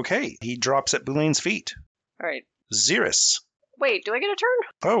 Okay, he drops at Boulain's feet. All right. Xerus. Wait, do I get a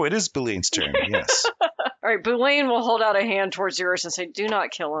turn? Oh, it is Boulain's turn, yes. All right, Boulain will hold out a hand towards Xerus and say, do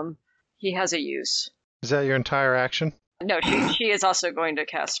not kill him. He has a use. Is that your entire action? No, she is also going to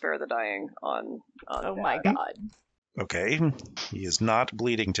cast Spare the Dying on Oh Dad. my god. Okay, he is not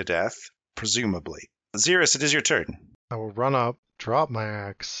bleeding to death, presumably. Xerus, it is your turn. I will run up, drop my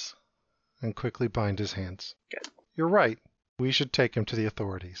axe, and quickly bind his hands. Good. You're right. We should take him to the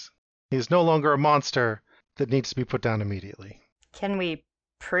authorities. He is no longer a monster that needs to be put down immediately. Can we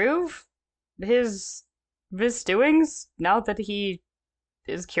prove his misdoings now that he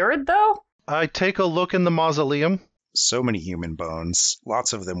is cured, though? I take a look in the mausoleum. So many human bones,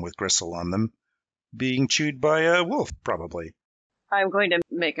 lots of them with gristle on them, being chewed by a wolf, probably. I'm going to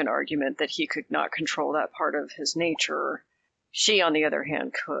make an argument that he could not control that part of his nature. She, on the other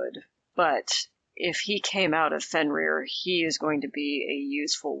hand, could. But if he came out of Fenrir, he is going to be a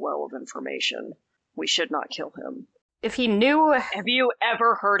useful well of information. We should not kill him. If he knew... Have you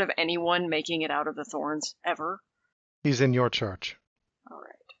ever heard of anyone making it out of the thorns? Ever? He's in your charge. All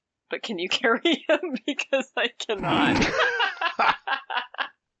right. But can you carry him? Because I cannot.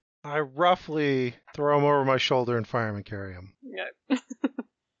 I roughly throw him over my shoulder and fireman carry him. Yeah.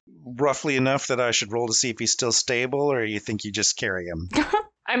 Roughly enough that I should roll to see if he's still stable, or you think you just carry him?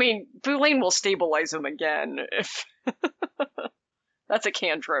 I mean, Boulain will stabilize him again if... That's a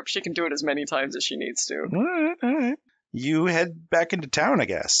cantrip. She can do it as many times as she needs to. All right. You head back into town, I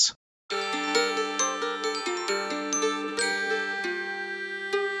guess.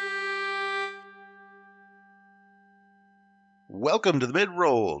 Welcome to the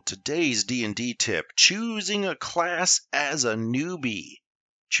mid-roll. Today's D&D tip, choosing a class as a newbie.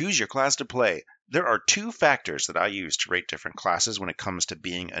 Choose your class to play. There are 2 factors that I use to rate different classes when it comes to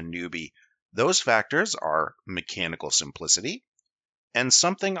being a newbie. Those factors are mechanical simplicity and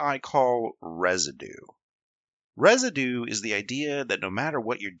something I call residue. Residue is the idea that no matter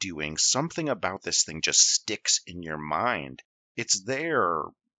what you're doing, something about this thing just sticks in your mind. It's there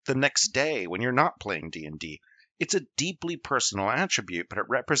the next day when you're not playing D&D. It's a deeply personal attribute, but it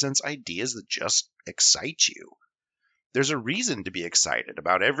represents ideas that just excite you. There's a reason to be excited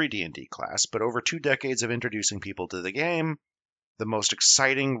about every D&D class, but over 2 decades of introducing people to the game, the most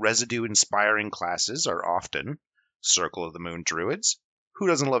exciting residue-inspiring classes are often Circle of the Moon Druids. Who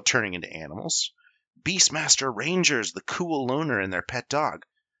doesn't love turning into animals? Beastmaster Rangers, the cool loner and their pet dog.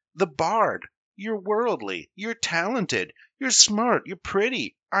 The Bard. You're worldly. You're talented. You're smart. You're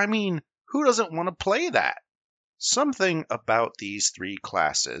pretty. I mean, who doesn't want to play that? Something about these 3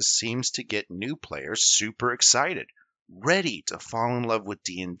 classes seems to get new players super excited, ready to fall in love with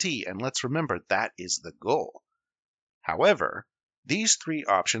D&D, and let's remember that is the goal. However, these 3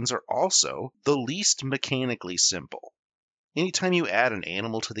 options are also the least mechanically simple. Anytime you add an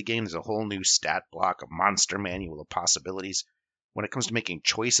animal to the game, there's a whole new stat block, a monster manual of possibilities. When it comes to making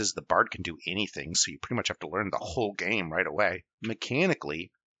choices, the Bard can do anything, so you pretty much have to learn the whole game right away.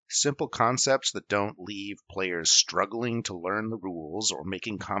 Mechanically, simple concepts that don't leave players struggling to learn the rules or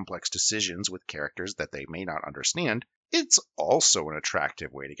making complex decisions with characters that they may not understand, it's also an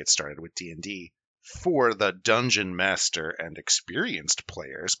attractive way to get started with D&D for the dungeon master and experienced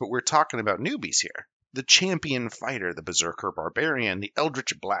players, but we're talking about newbies here. The champion fighter, the berserker barbarian, the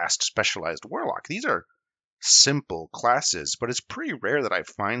eldritch blast specialized warlock. These are simple classes, but it's pretty rare that I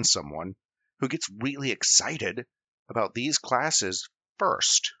find someone who gets really excited about these classes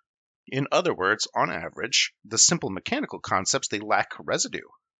first. In other words, on average, the simple mechanical concepts, they lack residue.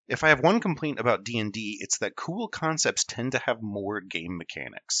 If I have one complaint about D&D, it's that cool concepts tend to have more game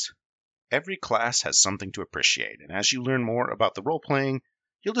mechanics. Every class has something to appreciate, and as you learn more about the role-playing,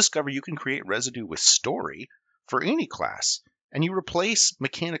 you'll discover you can create residue with story for any class, and you replace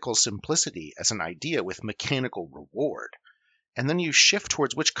mechanical simplicity as an idea with mechanical reward. And then you shift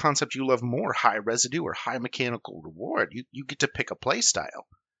towards which concept you love more, high residue or high mechanical reward. You get to pick a play style.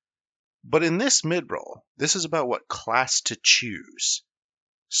 But in this mid-roll, this is about what class to choose.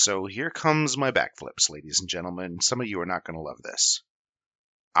 So here comes my backflips, ladies and gentlemen. Some of you are not going to love this.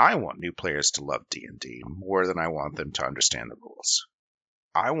 I want new players to love D&D more than I want them to understand the rules.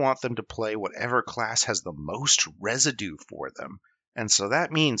 I want them to play whatever class has the most residue for them. And so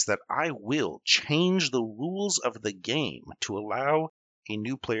that means that I will change the rules of the game to allow a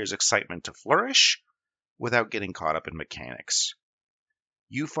new player's excitement to flourish without getting caught up in mechanics.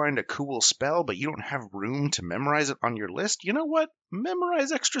 You find a cool spell, but you don't have room to memorize it on your list? You know what?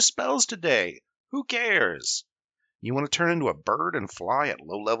 Memorize extra spells today. Who cares? You want to turn into a bird and fly at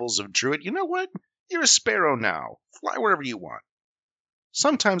low levels of druid? You know what? You're a sparrow now. Fly wherever you want.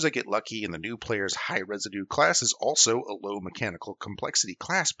 Sometimes I get lucky and the new player's high residue class is also a low mechanical complexity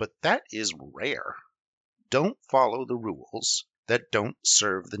class, but that is rare. Don't follow the rules that don't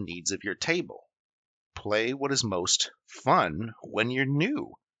serve the needs of your table. Play what is most fun when you're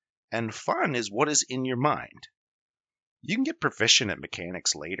new, and fun is what is in your mind. You can get proficient at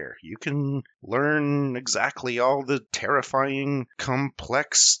mechanics later. You can learn exactly all the terrifying,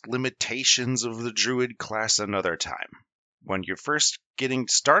 complex limitations of the druid class another time. When you're first getting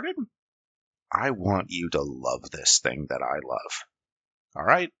started, I want you to love this thing that I love. All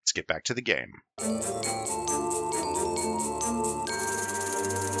right, let's get back to the game.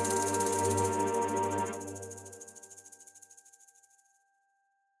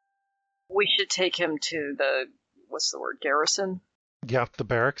 We should take him to the, garrison? Yeah, the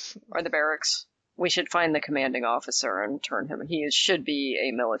barracks. Or the barracks. We should find the commanding officer and turn him. He should be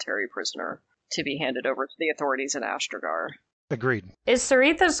a military prisoner to be handed over to the authorities in Ashtragar. Agreed. Is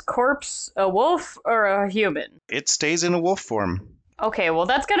Saritha's corpse a wolf or a human? It stays in a wolf form. Okay, well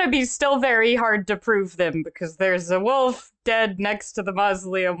that's gonna be still very hard to prove them, because there's a wolf dead next to the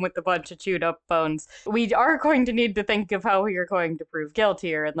mausoleum with a bunch of chewed up bones. We are going to need to think of how we are going to prove guilt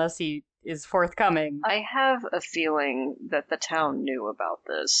here, unless he is forthcoming. I have a feeling that the town knew about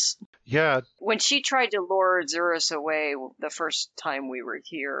this. Yeah. When she tried to lure Zurus away the first time we were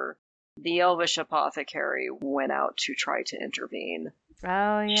here, the Elvish apothecary went out to try to intervene.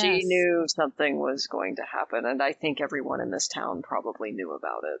 Oh, yes. She knew something was going to happen, and I think everyone in this town probably knew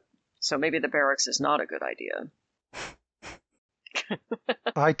about it. So maybe the barracks is not a good idea.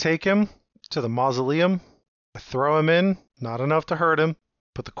 I take him to the mausoleum. I throw him in, not enough to hurt him.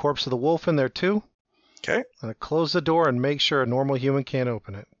 Put the corpse of the wolf in there too. Okay. And I close the door and make sure a normal human can't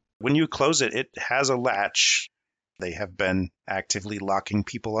open it. When you close it, it has a latch. They have been actively locking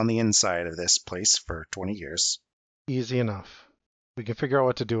people on the inside of this place for 20 years. Easy enough. We can figure out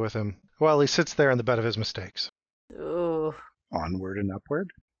what to do with him. Well, he sits there in the bed of his mistakes. Ooh. Onward and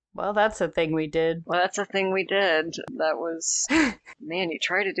upward. Well, that's a thing we did. Well, that's a thing we did. That was... Man, you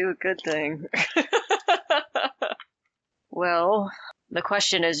try to do a good thing. Well, the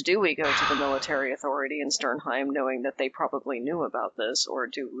question is, do we go to the military authority in Sternheim knowing that they probably knew about this, or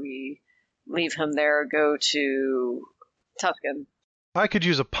do we leave him there, go to Tuscan? I could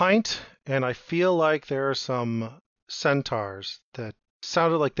use a pint, and I feel like there are some centaurs that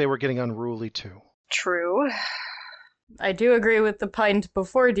sounded like they were getting unruly too. True. I do agree with the pint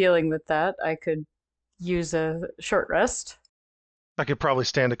before dealing with that. I could use a short rest. I could probably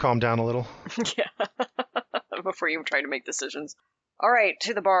stand to calm down a little. Yeah. Before you try to make decisions. All right,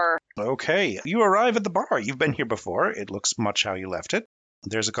 to the bar. Okay, you arrive at the bar. You've been here before. It looks much how you left it.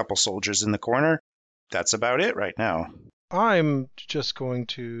 There's a couple soldiers in the corner. That's about it right now. I'm just going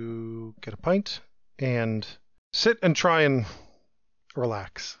to get a pint and sit and try and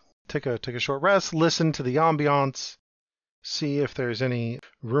relax. Take a short rest, listen to the ambiance, see if there's any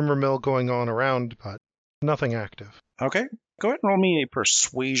rumor mill going on around, but nothing active. Okay, go ahead and roll me a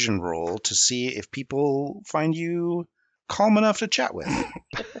persuasion roll to see if people find you calm enough to chat with.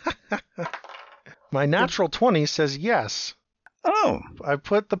 My natural 20 says yes. Oh. I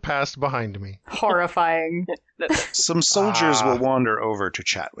put the past behind me. Horrifying. Some soldiers will wander over to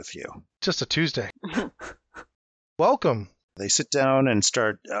chat with you. Just a Tuesday. Welcome. They sit down and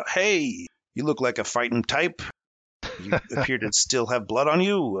start, hey, you look like a fighting type. You appear to still have blood on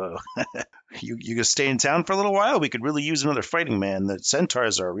you. You gonna stay in town for a little while? We could really use another fighting man. The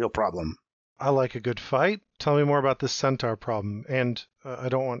centaurs are a real problem. I like a good fight. Tell me more about this centaur problem. And I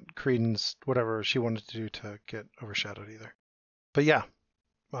don't want Creedence, whatever she wanted to do, to get overshadowed either. But yeah,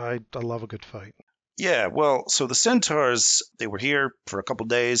 I love a good fight. Yeah, well, so the centaurs, they were here for a couple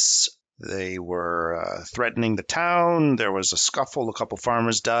days. They were threatening the town. There was a scuffle. A couple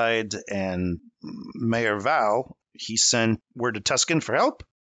farmers died. And Mayor Val, he sent word to Tuscan for help.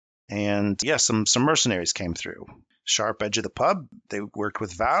 And yeah, some mercenaries came through. Sharp edge of the pub. They worked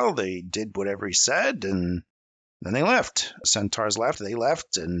with Val. They did whatever he said. And then they left. Centaurs left. They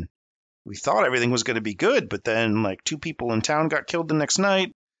left. And we thought everything was going to be good. But then, like, 2 people in town got killed the next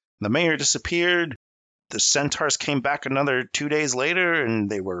night. The mayor disappeared. The centaurs came back another 2 days later, and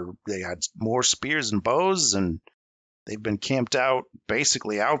they had more spears and bows, and they've been camped out,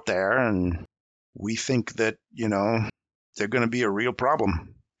 basically out there, and we think that, they're going to be a real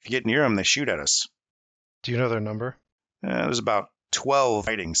problem. If you get near them, they shoot at us. Do you know their number? There's about 12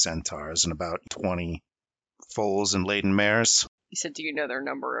 fighting centaurs and about 20 foals and laden mares. You said, do you know their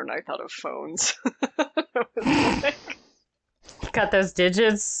number? And I thought of phones. Got those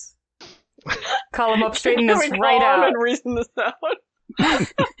digits. Call them up, straighten this right out. And reason this out.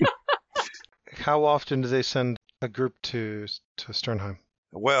 How often do they send a group to Sternheim?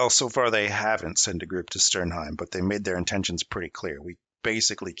 Well, so far they haven't sent a group to Sternheim, but they made their intentions pretty clear. We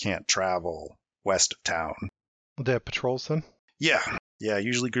basically can't travel west of town. They have patrols then? Yeah,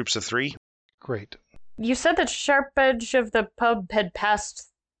 usually groups of 3. Great. You said that Sharp Edge of the pub had passed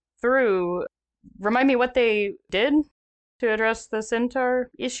through. Remind me what they did to address the centaur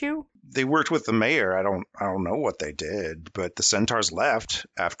issue? They worked with the mayor. I don't know what they did, but the centaurs left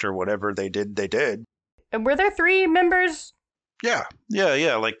after whatever they did. And were there 3 members? Yeah,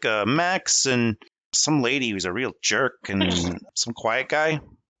 like Max and some lady who's a real jerk and some quiet guy.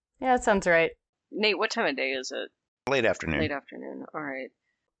 Yeah, that sounds right. Nate, what time of day is it? Late afternoon. Late afternoon. All right.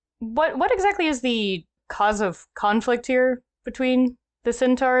 What exactly is the cause of conflict here between the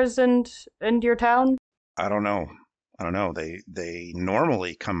centaurs and your town? I don't know. They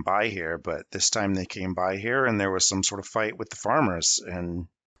normally come by here, but this time they came by here and there was some sort of fight with the farmers. And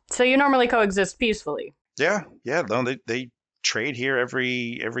so you normally coexist peacefully? Yeah. No, they trade here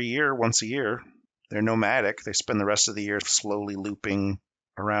every year, once a year. They're nomadic. They spend the rest of the year slowly looping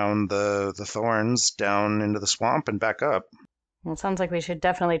around the thorns down into the swamp and back up. Well, it sounds like we should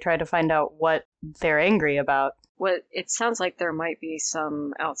definitely try to find out what they're angry about. Well, it sounds like there might be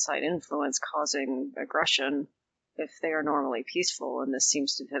some outside influence causing aggression if they are normally peaceful, and this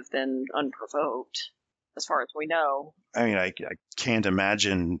seems to have been unprovoked, as far as we know. I mean, I can't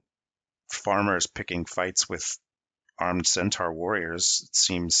imagine farmers picking fights with armed centaur warriors. It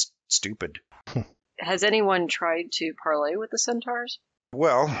seems stupid. Has anyone tried to parley with the centaurs?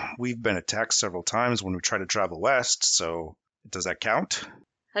 Well, we've been attacked several times when we try to travel west, so does that count?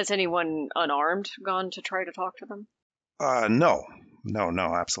 Has anyone unarmed gone to try to talk to them? No,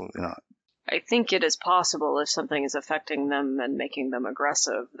 absolutely not. I think it is possible if something is affecting them and making them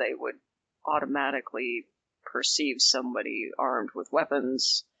aggressive, they would automatically perceive somebody armed with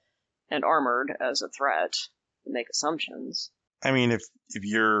weapons and armored as a threat and make assumptions. I mean, if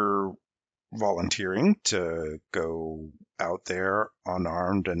you're volunteering to go out there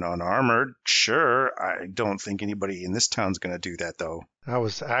unarmed and unarmored, sure. I don't think anybody in this town's going to do that, though. That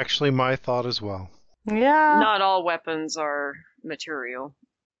was actually my thought as well. Yeah. Not all weapons are material.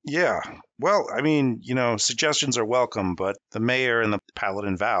 Yeah. Well, I mean, suggestions are welcome, but the mayor and the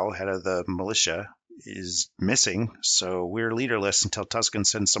Paladin Val, head of the militia, is missing, so we're leaderless until Tuscan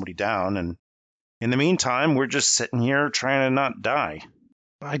sends somebody down, and in the meantime, we're just sitting here trying to not die.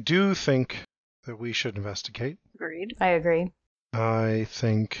 I do think that we should investigate. Agreed. I agree. I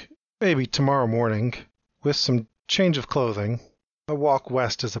think maybe tomorrow morning, with some change of clothing, a walk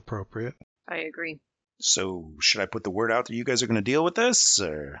west is appropriate. I agree. So, should I put the word out that you guys are going to deal with this,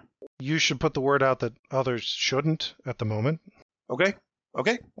 or? You should put the word out that others shouldn't at the moment. Okay.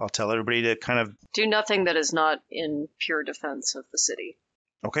 I'll tell everybody to kind of... Do nothing that is not in pure defense of the city.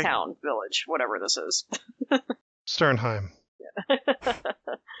 Okay. Town, village, whatever this is. Sternheim.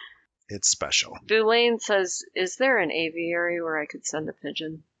 It's special. Boulain says, is there an aviary where I could send a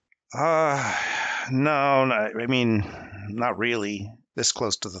pigeon? No, I mean, not really. This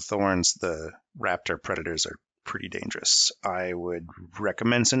close to the thorns, the raptor predators are pretty dangerous. I would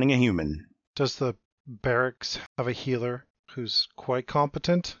recommend sending a human. Does the barracks have a healer who's quite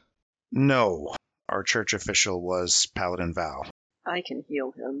competent? No. Our church official was Paladin Val. I can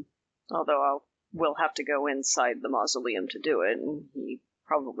heal him. Although we'll have to go inside the mausoleum to do it, and he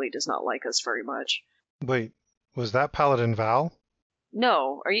probably does not like us very much. Wait, was that Paladin Val?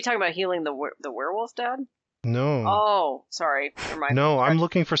 No. Are you talking about healing the werewolf, Dad? No. Oh, sorry. Never mind. No, I'm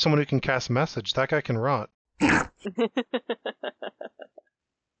looking for someone who can cast message. That guy can rot.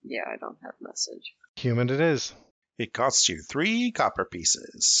 Yeah, I don't have message. Human it is. It costs you 3 copper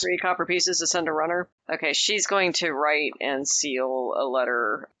pieces. 3 copper pieces to send a runner. Okay, she's going to write and seal a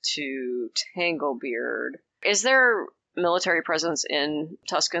letter to Tanglebeard. Is there military presence in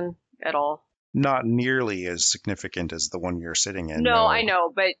Tuscan at all? Not nearly as significant as the one you're sitting in. No, I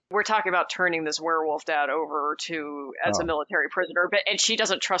know, but we're talking about turning this werewolf dad over to as a military prisoner, and she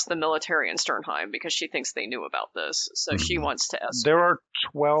doesn't trust the military in Sternheim because she thinks they knew about this, so she wants to escort. There are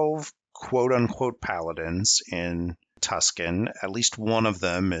 12 quote-unquote paladins in Tuscan. At least one of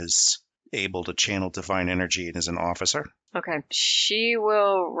them is able to channel divine energy and is an officer. Okay. She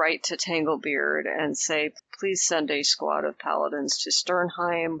will write to Tanglebeard and say, please send a squad of paladins to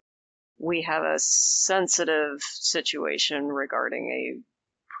Sternheim. We have a sensitive situation regarding a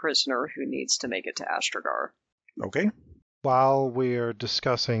prisoner who needs to make it to Astragar. Okay. While we are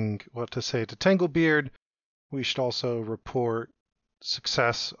discussing what to say to Tanglebeard, we should also report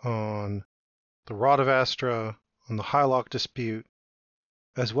success on the Rod of Astra, on the Hylock dispute,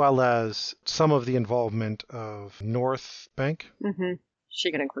 as well as some of the involvement of North Bank. Mm-hmm.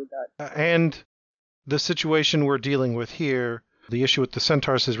 She can include that. And the situation we're dealing with here, the issue with the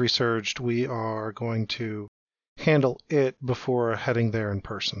Centaurs has resurged. We are going to handle it before heading there in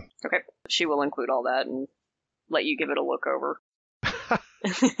person. Okay. She will include all that and let you give it a look over.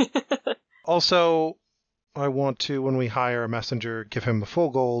 Also, I want to, when we hire a messenger, give him a full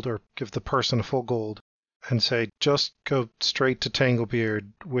gold, or give the person a full gold, and say, just go straight to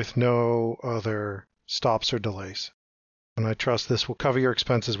Tanglebeard with no other stops or delays. And I trust this will cover your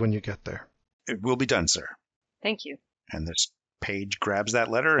expenses when you get there. It will be done, sir. Thank you. And this page grabs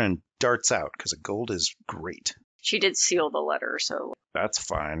that letter and darts out, because a gold is great. She did seal the letter, so That's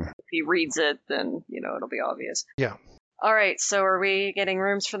fine. if he reads it, then, it'll be obvious. Yeah. All right, so are we getting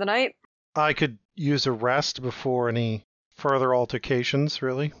rooms for the night? I could use a rest before any further altercations,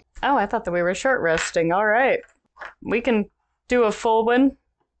 really. Oh, I thought that we were short resting. All right. We can do a full one.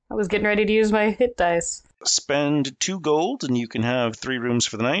 I was getting ready to use my hit dice. Spend 2 gold and you can have 3 rooms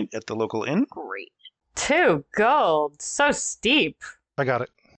for the night at the local inn. Great. 2 gold. So steep. I got it.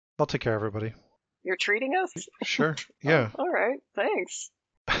 I'll take care of everybody. You're treating us? Sure. Yeah. All right, thanks.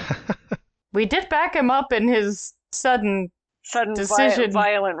 We did back him up in his sudden Sudden decision.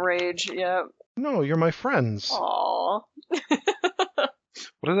 violent rage, yeah. No, you're my friends. Aww.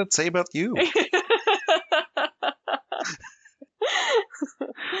 What does that say about you?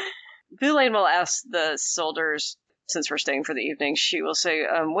 Boulain will ask the soldiers, since we're staying for the evening, she will say,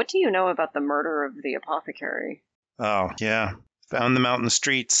 what do you know about the murder of the apothecary? Oh, yeah. Found them out in the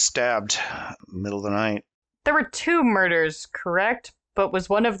streets, stabbed, middle of the night. There were 2 murders, correct? But was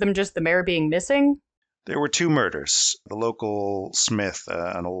one of them just the mayor being missing? There were 2 murders. The local smith,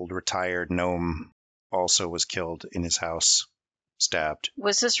 an old retired gnome, also was killed in his house, stabbed.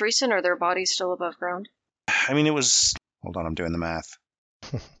 Was this recent, or are their bodies still above ground? I mean, it was... Hold on, I'm doing the math.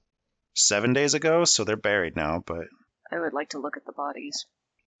 7 days ago, so they're buried now, but... I would like to look at the bodies.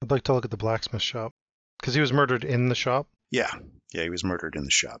 I'd like to look at the blacksmith shop. Because he was murdered in the shop, Yeah, he was murdered in the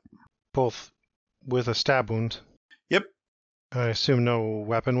shop. both with a stab wound. Yep. I assume no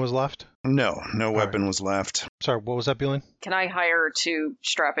weapon was left? No All weapon was left. Sorry, what was that, Beeline? Can I hire 2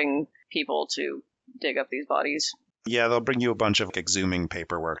 strapping people to dig up these bodies? Yeah, they'll bring you a bunch of exhuming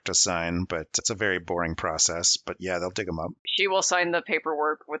paperwork to sign, but it's a very boring process. But yeah, they'll dig them up. She will sign the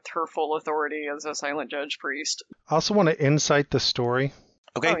paperwork with her full authority as a silent judge priest. I also want to insight the story.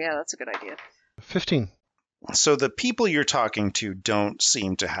 Okay, Oh yeah, that's a good idea. 15. so the people you're talking to don't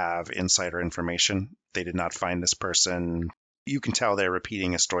seem to have insider information. They did not find this person. You can tell they're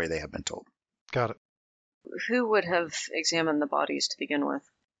repeating a story they have been told. Got it. Who would have examined the bodies to begin with?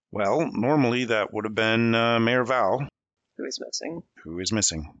 Well, normally that would have been Mayor Val, Who is missing? who is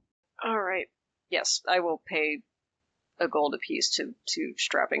missing. All right. Yes, I will pay a gold apiece to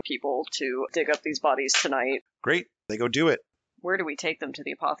strapping people to dig up these bodies tonight. Great, they go do it, Where do we take them? To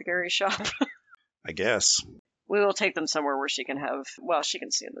the apothecary shop? I guess. We will take them somewhere where she can she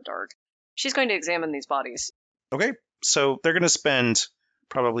can see in the dark. She's going to examine these bodies. Okay, so they're going to spend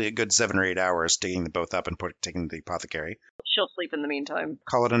probably a good 7 or 8 hours digging them both up and taking them to the apothecary. She'll sleep in the meantime.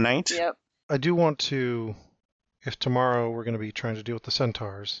 Call it a night? Yep. I do want to, if tomorrow we're going to be trying to deal with the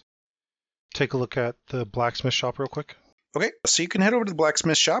centaurs, take a look at the blacksmith shop real quick. Okay, so you can head over to the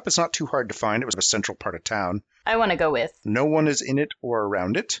blacksmith shop. It's not too hard to find. It was a central part of town. I want to go with. No one is in it or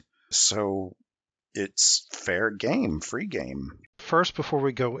around it, so it's fair game, free game. First, before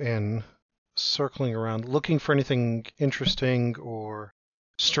we go in, circling around, looking for anything interesting or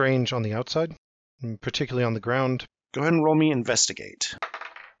strange on the outside. particularly on the ground. Go ahead and roll me investigate.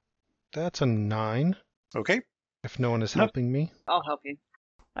 That's a 9, Okay. if no one is Nope. helping me. I'll help you.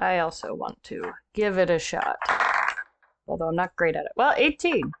 I also want to give it a shot. Although I'm not great at it. Well,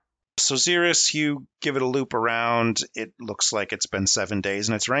 18. So, Xeris, you give it a loop around. It looks like it's been 7 days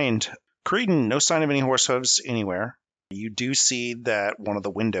and it's rained. Creedon, no sign of any horse hooves anywhere. You do see that one of the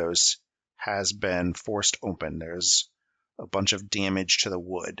windows has been forced open. There's a bunch of damage to the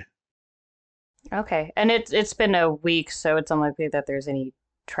wood. Okay. And it's been a week, so it's unlikely that there's any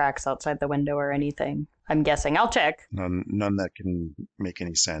tracks outside the window or anything. I'm guessing. I'll check. None that can make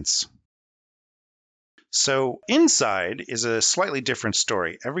any sense. So inside is a slightly different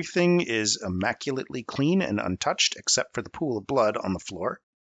story. Everything is immaculately clean and untouched except for the pool of blood on the floor.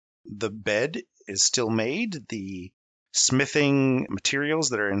 The bed is still made. The smithing materials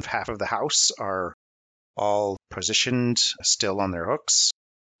that are in half of the house are all positioned still on their hooks.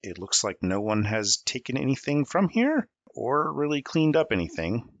 It looks like no one has taken anything from here or really cleaned up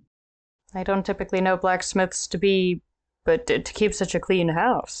anything. I don't typically know blacksmiths but to keep such a clean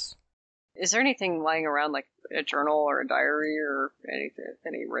house. Is there anything lying around, like a journal or a diary or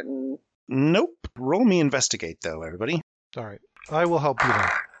any written? Nope. Roll me investigate, though, everybody. All right. I will help you then.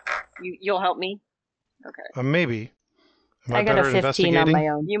 You'll help me? Okay. Maybe. Am I got better a at 15 on investigating? my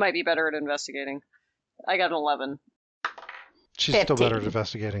own. You might be better at investigating. I got an 11. She's still better at 15.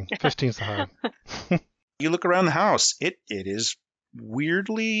 investigating. 15's the high. You look around the house. It is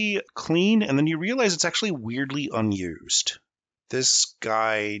weirdly clean, and then you realize it's actually weirdly unused. This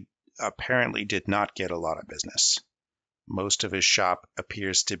guy apparently did not get a lot of business. Most of his shop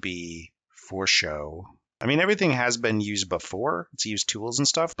appears to be for show. I mean, everything has been used before. It's used tools and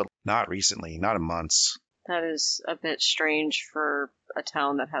stuff, but not recently, not in months. That is a bit strange for a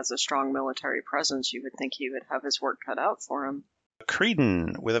town that has a strong military presence. You would think he would have his work cut out for him.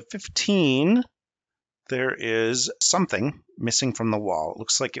 Creedon, with a 15, there is something missing from the wall. It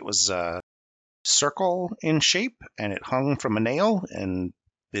looks like it was a circle in shape, and it hung from a nail, and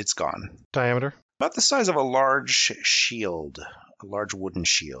it's gone. Diameter? About the size of a large shield, a large wooden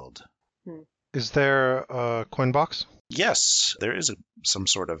shield. Is there a coin box? Yes, there is some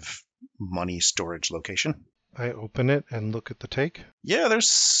sort of money storage location. I open it and look at the take. Yeah,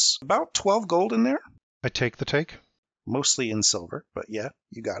 there's about 12 gold in there, I take the take. mostly in silver, but yeah,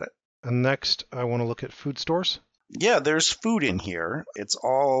 you got it. And next, I want to look at food stores. Yeah, there's food in here. It's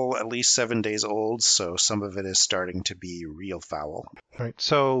all at least 7 days old, so some of it is starting to be real foul. All right.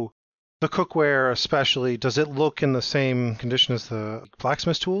 So the cookware especially, does it look in the same condition as the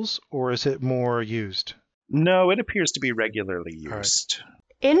blacksmith tools, or is it more used? No, it appears to be regularly All right. used.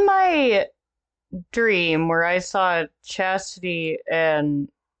 In my dream where I saw Chastity and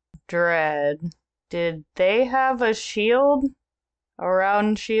Dread, did they have a shield? A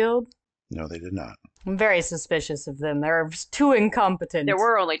round shield? No, they did not. I'm very suspicious of them. They're too incompetent. There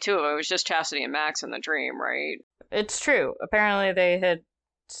were only two of them. It was just Chastity and Max in the dream, right? It's true. Apparently they had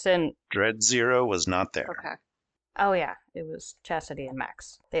sent... Dread Zero was not there. Okay. Oh yeah, it was Chastity and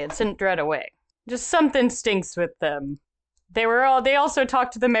Max. They had sent Dread away. Just something stinks with them. They also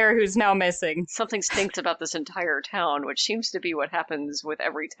talked to the mayor who's now missing. Something stinks about this entire town, which seems to be what happens with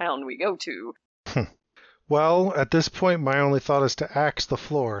every town we go to. Well, at this point, my only thought is to axe the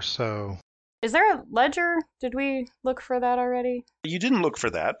floor, so... Is there a ledger? Did we look for that already? You didn't look for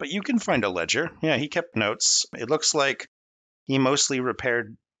that, but you can find a ledger. Yeah, he kept notes. It looks like he mostly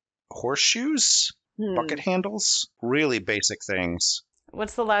repaired horseshoes, bucket handles, really basic things.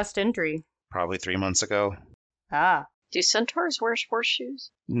 What's the last entry? Probably 3 months ago. Ah. Do centaurs wear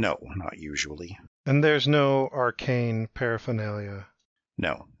horseshoes? No, not usually. And there's no arcane paraphernalia.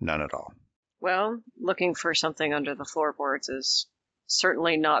 No, none at all. Well, looking for something under the floorboards has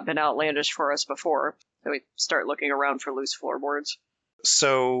certainly not been outlandish for us before. So we start looking around for loose floorboards.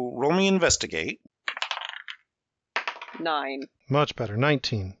 So roll me investigate. 9. Much better.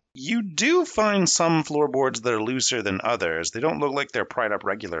 19. You do find some floorboards that are looser than others. They don't look like they're pried up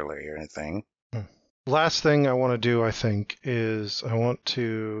regularly or anything. Last thing I want to do, I think, is I want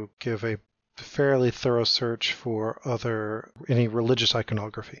to give a fairly thorough search for any religious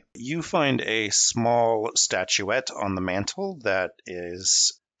iconography. You find a small statuette on the mantle that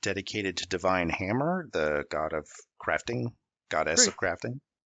is dedicated to Divine Hammer, the god of crafting, goddess of crafting.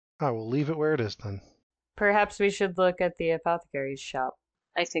 I will leave it where it is then. Perhaps we should look at the apothecary's shop.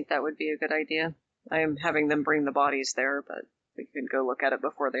 I think that would be a good idea. I am having them bring the bodies there, but we can go look at it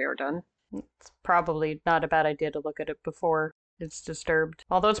before they are done. It's probably not a bad idea to look at it before it's disturbed.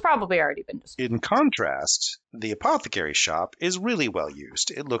 Although it's probably already been disturbed. In contrast, the apothecary shop is really well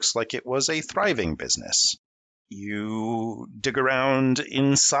used. It looks like it was a thriving business. You dig around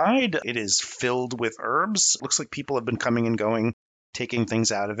inside. It is filled with herbs. Looks like people have been coming and going, taking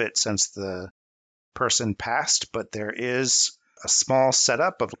things out of it since the person passed, but there is a small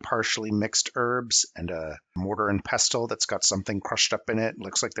setup of partially mixed herbs and a mortar and pestle that's got something crushed up in it.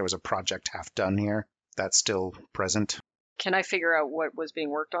 Looks like there was a project half done here. That's still present. Can I figure out what was being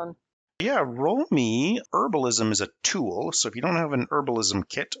worked on? Yeah, roll me. Herbalism is a tool, so if you don't have an herbalism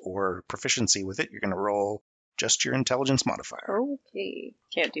kit or proficiency with it, you're going to roll just your intelligence modifier. Okay.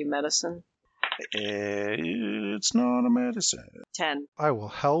 Can't do medicine. It's not a medicine. 10. I will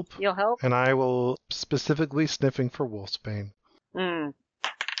help, You'll help? and I will specifically sniffing for wolfsbane. Oh,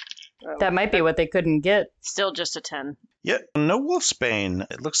 That might be what they couldn't get. Still just a 10. Yeah, no wolfsbane.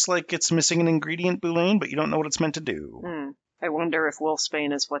 It looks like it's missing an ingredient, Boulain, but you don't know what it's meant to do. I wonder if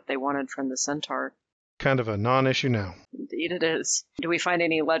wolfsbane is what they wanted from the centaur. Kind of a non-issue now. Indeed it is. Do we find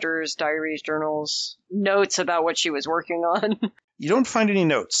any letters, diaries, journals, notes about what she was working on? You don't find any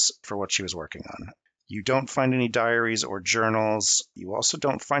notes for what she was working on. You don't find any diaries or journals. You also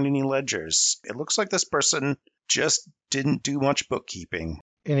don't find any ledgers. It looks like this person just didn't do much bookkeeping.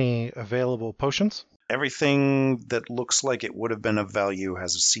 Any available potions? Everything that looks like it would have been of value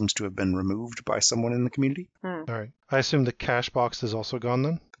seems to have been removed by someone in the community. All right. I assume the cash box is also gone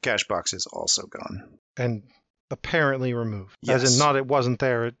then? The cash box is also gone. And apparently removed. Yes. As in, not it wasn't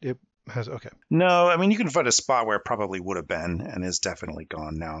there, it has, okay. No, I mean, you can find a spot where it probably would have been and is definitely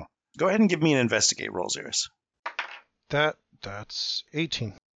gone now. Go ahead and give me an investigate roll, Xeris. That's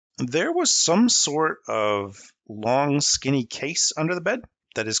 18. There was some sort of long, skinny case under the bed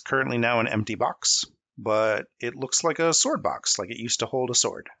that is currently now an empty box, but it looks like a sword box, like it used to hold a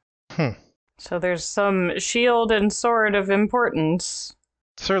sword. So there's some shield and sword of importance.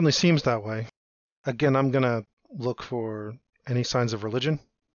 Certainly seems that way. Again, I'm going to look for any signs of religion.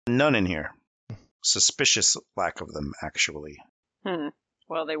 None in here. Suspicious lack of them, actually.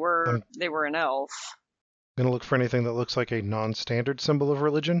 Well, they were an elf. I'm going to look for anything that looks like a non-standard symbol of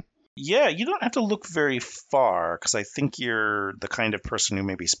religion. Yeah, you don't have to look very far, because I think you're the kind of person who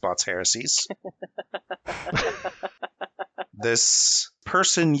maybe spots heresies. This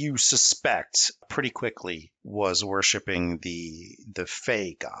person you suspect pretty quickly was worshipping the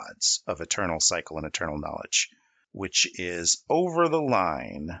Fey gods of eternal cycle and eternal knowledge, which is over the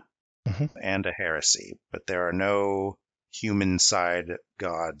line and a heresy. But there are no human side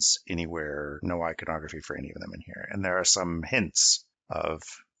gods anywhere, no iconography for any of them in here. And there are some hints of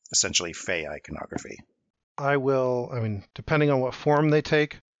essentially Fey iconography. I will, depending on what form they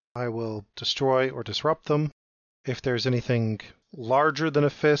take, I will destroy or disrupt them. If there's anything larger than a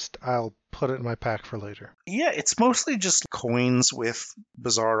fist, I'll put it in my pack for later. Yeah, it's mostly just coins with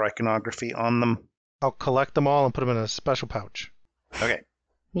bizarre iconography on them. I'll collect them all and put them in a special pouch. Okay.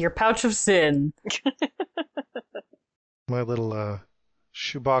 Your pouch of sin. My little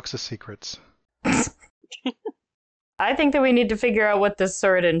shoebox of secrets. I think that we need to figure out what this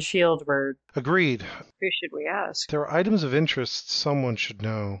sword and shield were. Agreed. Who should we ask? There are items of interest someone should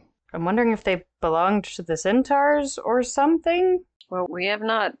know. I'm wondering if they belonged to the centaurs or something? Well, we have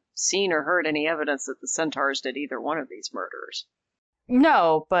not seen or heard any evidence that the centaurs did either one of these murders.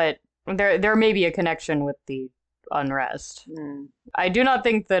 No, but there may be a connection with the unrest. I do not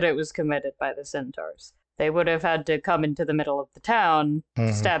think that it was committed by the centaurs. They would have had to come into the middle of the town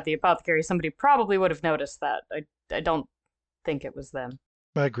to stab the apothecary. Somebody probably would have noticed that. I don't think it was them.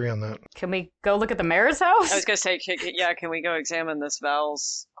 I agree on that. Can we go look at the mayor's house? I was going to say, can we go examine this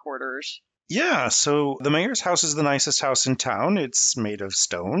Val's quarters? Yeah, so the mayor's house is the nicest house in town. It's made of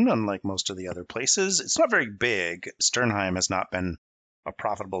stone, unlike most of the other places. It's not very big. Sternheim has not been a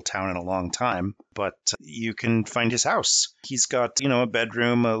profitable town in a long time, but you can find his house. He's got, a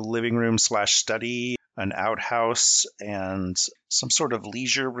bedroom, a living room / study, an outhouse, and some sort of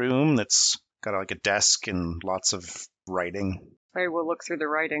leisure room that's got like a desk and lots of writing. I will look through the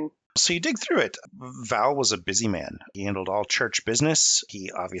writing. So you dig through it. Val was a busy man. He handled all church business.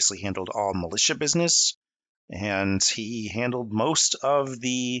 He obviously handled all militia business. And he handled most of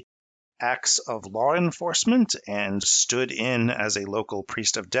the acts of law enforcement and stood in as a local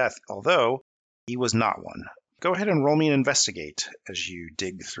priest of death, although he was not one. Go ahead and roll me an investigate as you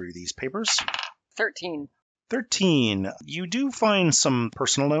dig through these papers. 13. 13. You do find some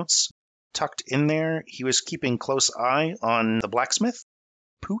personal notes tucked in there. He was keeping close eye on the blacksmith,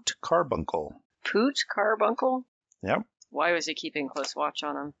 Poot Carbuncle. Poot Carbuncle? Yep. Why was he keeping close watch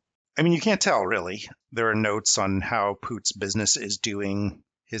on him? I mean, you can't tell, really. There are notes on how Poot's business is doing,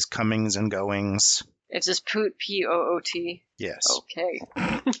 his comings and goings. Is this Poot, P-O-O-T? Yes. Okay.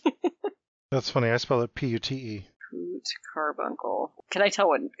 That's funny. I spell it P-U-T-E. Poot Carbuncle. Can I tell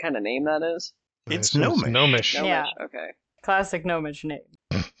what kind of name that is? It's I assume gnomish. Gnomish. Gnomish. Yeah. Okay. Classic gnomish name.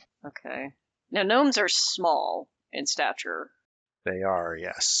 Okay. Now, gnomes are small in stature. They are,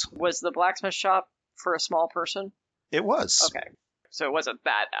 yes. Was the blacksmith shop for a small person? It was. Okay. So it wasn't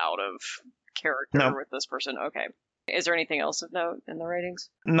that out of character No. with this person. Okay. Is there anything else of note in the ratings?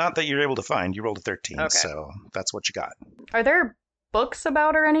 Not that you're able to find. You rolled a 13, Okay. so that's what you got. Are there books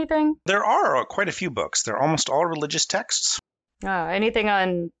about or anything? There are quite a few books. They're almost all religious texts. Anything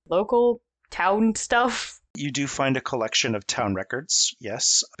on local town stuff? You do find a collection of town records,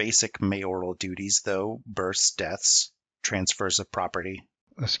 yes. Basic mayoral duties, though. Births, deaths, transfers of property.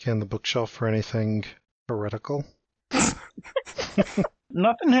 I scan the bookshelf for anything heretical.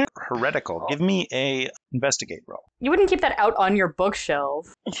 Nothing heretical. Give me a investigate roll. You wouldn't keep that out on your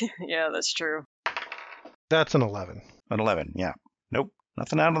bookshelf. Yeah, that's true. That's an 11. An 11, yeah. Nope.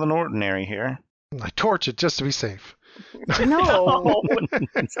 Nothing out of the ordinary here. I torch it just to be safe. No.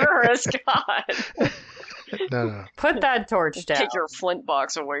 Sir, God. No. Put that torch down. Take your flint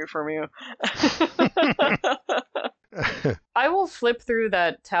box away from you. I will flip through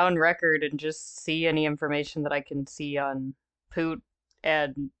that town record and just see any information that I can see on Poot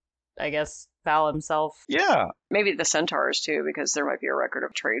and, I guess, Val himself. Yeah. Maybe the centaurs, too, because there might be a record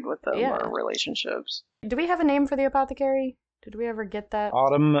of trade with them Yeah. or relationships. Do we have a name for the apothecary? Did we ever get that?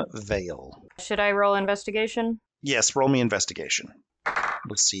 Autumn Vale. Should I roll investigation? Yes, roll me investigation.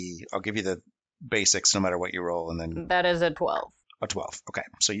 Let's see. I'll give you the basics no matter what you roll, and then That is a 12. a 12. Okay,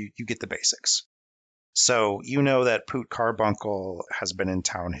 so you get the basics. So you know that Poot Carbuncle has been in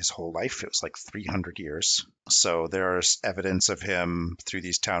town his whole life. It was like 300 years. So there's evidence of him through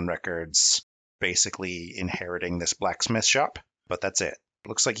these town records basically inheriting this blacksmith shop, but that's it. It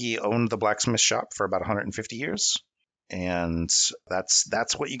looks like he owned the blacksmith shop for about 150 years. And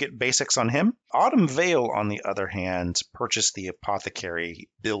that's what you get basics on him. Autumn Vale, on the other hand, purchased the apothecary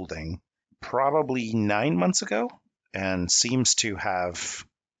building probably 9 months ago, and seems to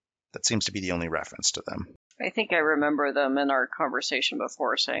be the only reference to them. I think I remember them in our conversation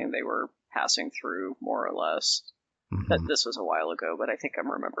before saying they were passing through, more or less. Mhm. That this was a while ago, but I think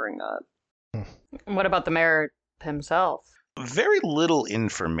I'm remembering that. What about the mayor himself? Very little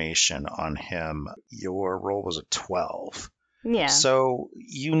information on him. Your roll was a 12. Yeah. So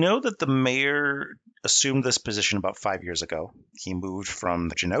you know that the mayor assumed this position about 5 years ago. He moved from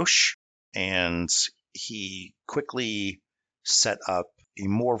the Janosh, and he quickly set up a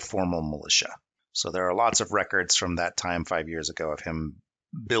more formal militia. So there are lots of records from that time 5 years ago of him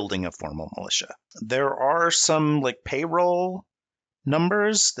building a formal militia. There are some payroll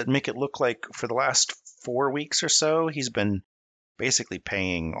numbers that make it look like for the last 4 weeks or so, he's been basically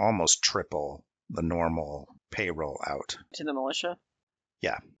paying almost triple the normal payroll out. To the militia?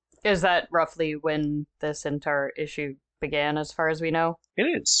 Is that roughly when the centaur issue began, as far as we know? It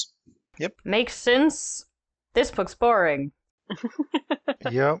is. Makes sense. This book's boring.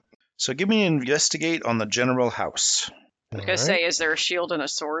 Yep. So give me an investigate on the general house. I was going to say, is there a shield and a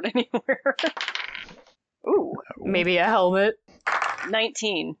sword anywhere? Ooh, Maybe a helmet.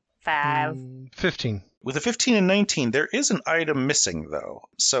 19. 5. 15. With a 15 and 19, there is an item missing, though.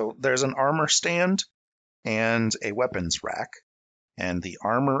 So there's an armor stand and a weapons rack, and the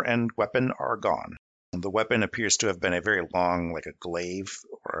armor and weapon are gone. The weapon appears to have been a very long, like a glaive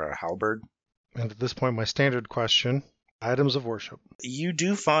or a halberd. And at this point, my standard question, items of worship. You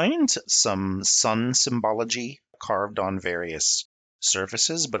do find some sun symbology carved on various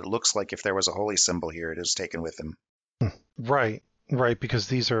surfaces, but it looks like if there was a holy symbol here, it is taken with him. Right, because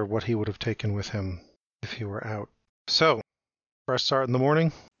these are what he would have taken with him if he were out. So, fresh start in the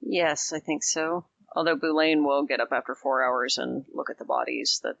morning? Yes, I think so. Although Boulain will get up after 4 hours and look at the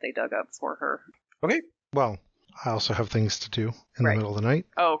bodies that they dug up for her. Okay. Well, I also have things to do in Right. the middle of the night.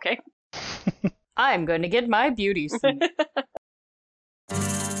 Oh, okay. I'm going to get my beauty sleep.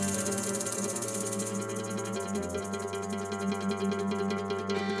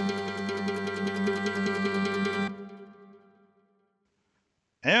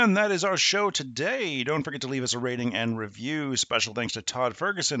 And that is our show today. Don't forget to leave us a rating and review. Special thanks to Todd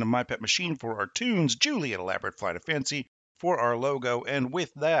Ferguson of My Pet Machine for our tunes, Julie at Elaborate Flight of Fancy for our logo, and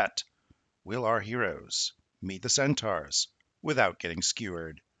with that, will our heroes meet the centaurs without getting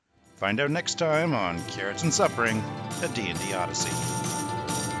skewered? Find out next time on Carrots and Suffering, a D&D Odyssey.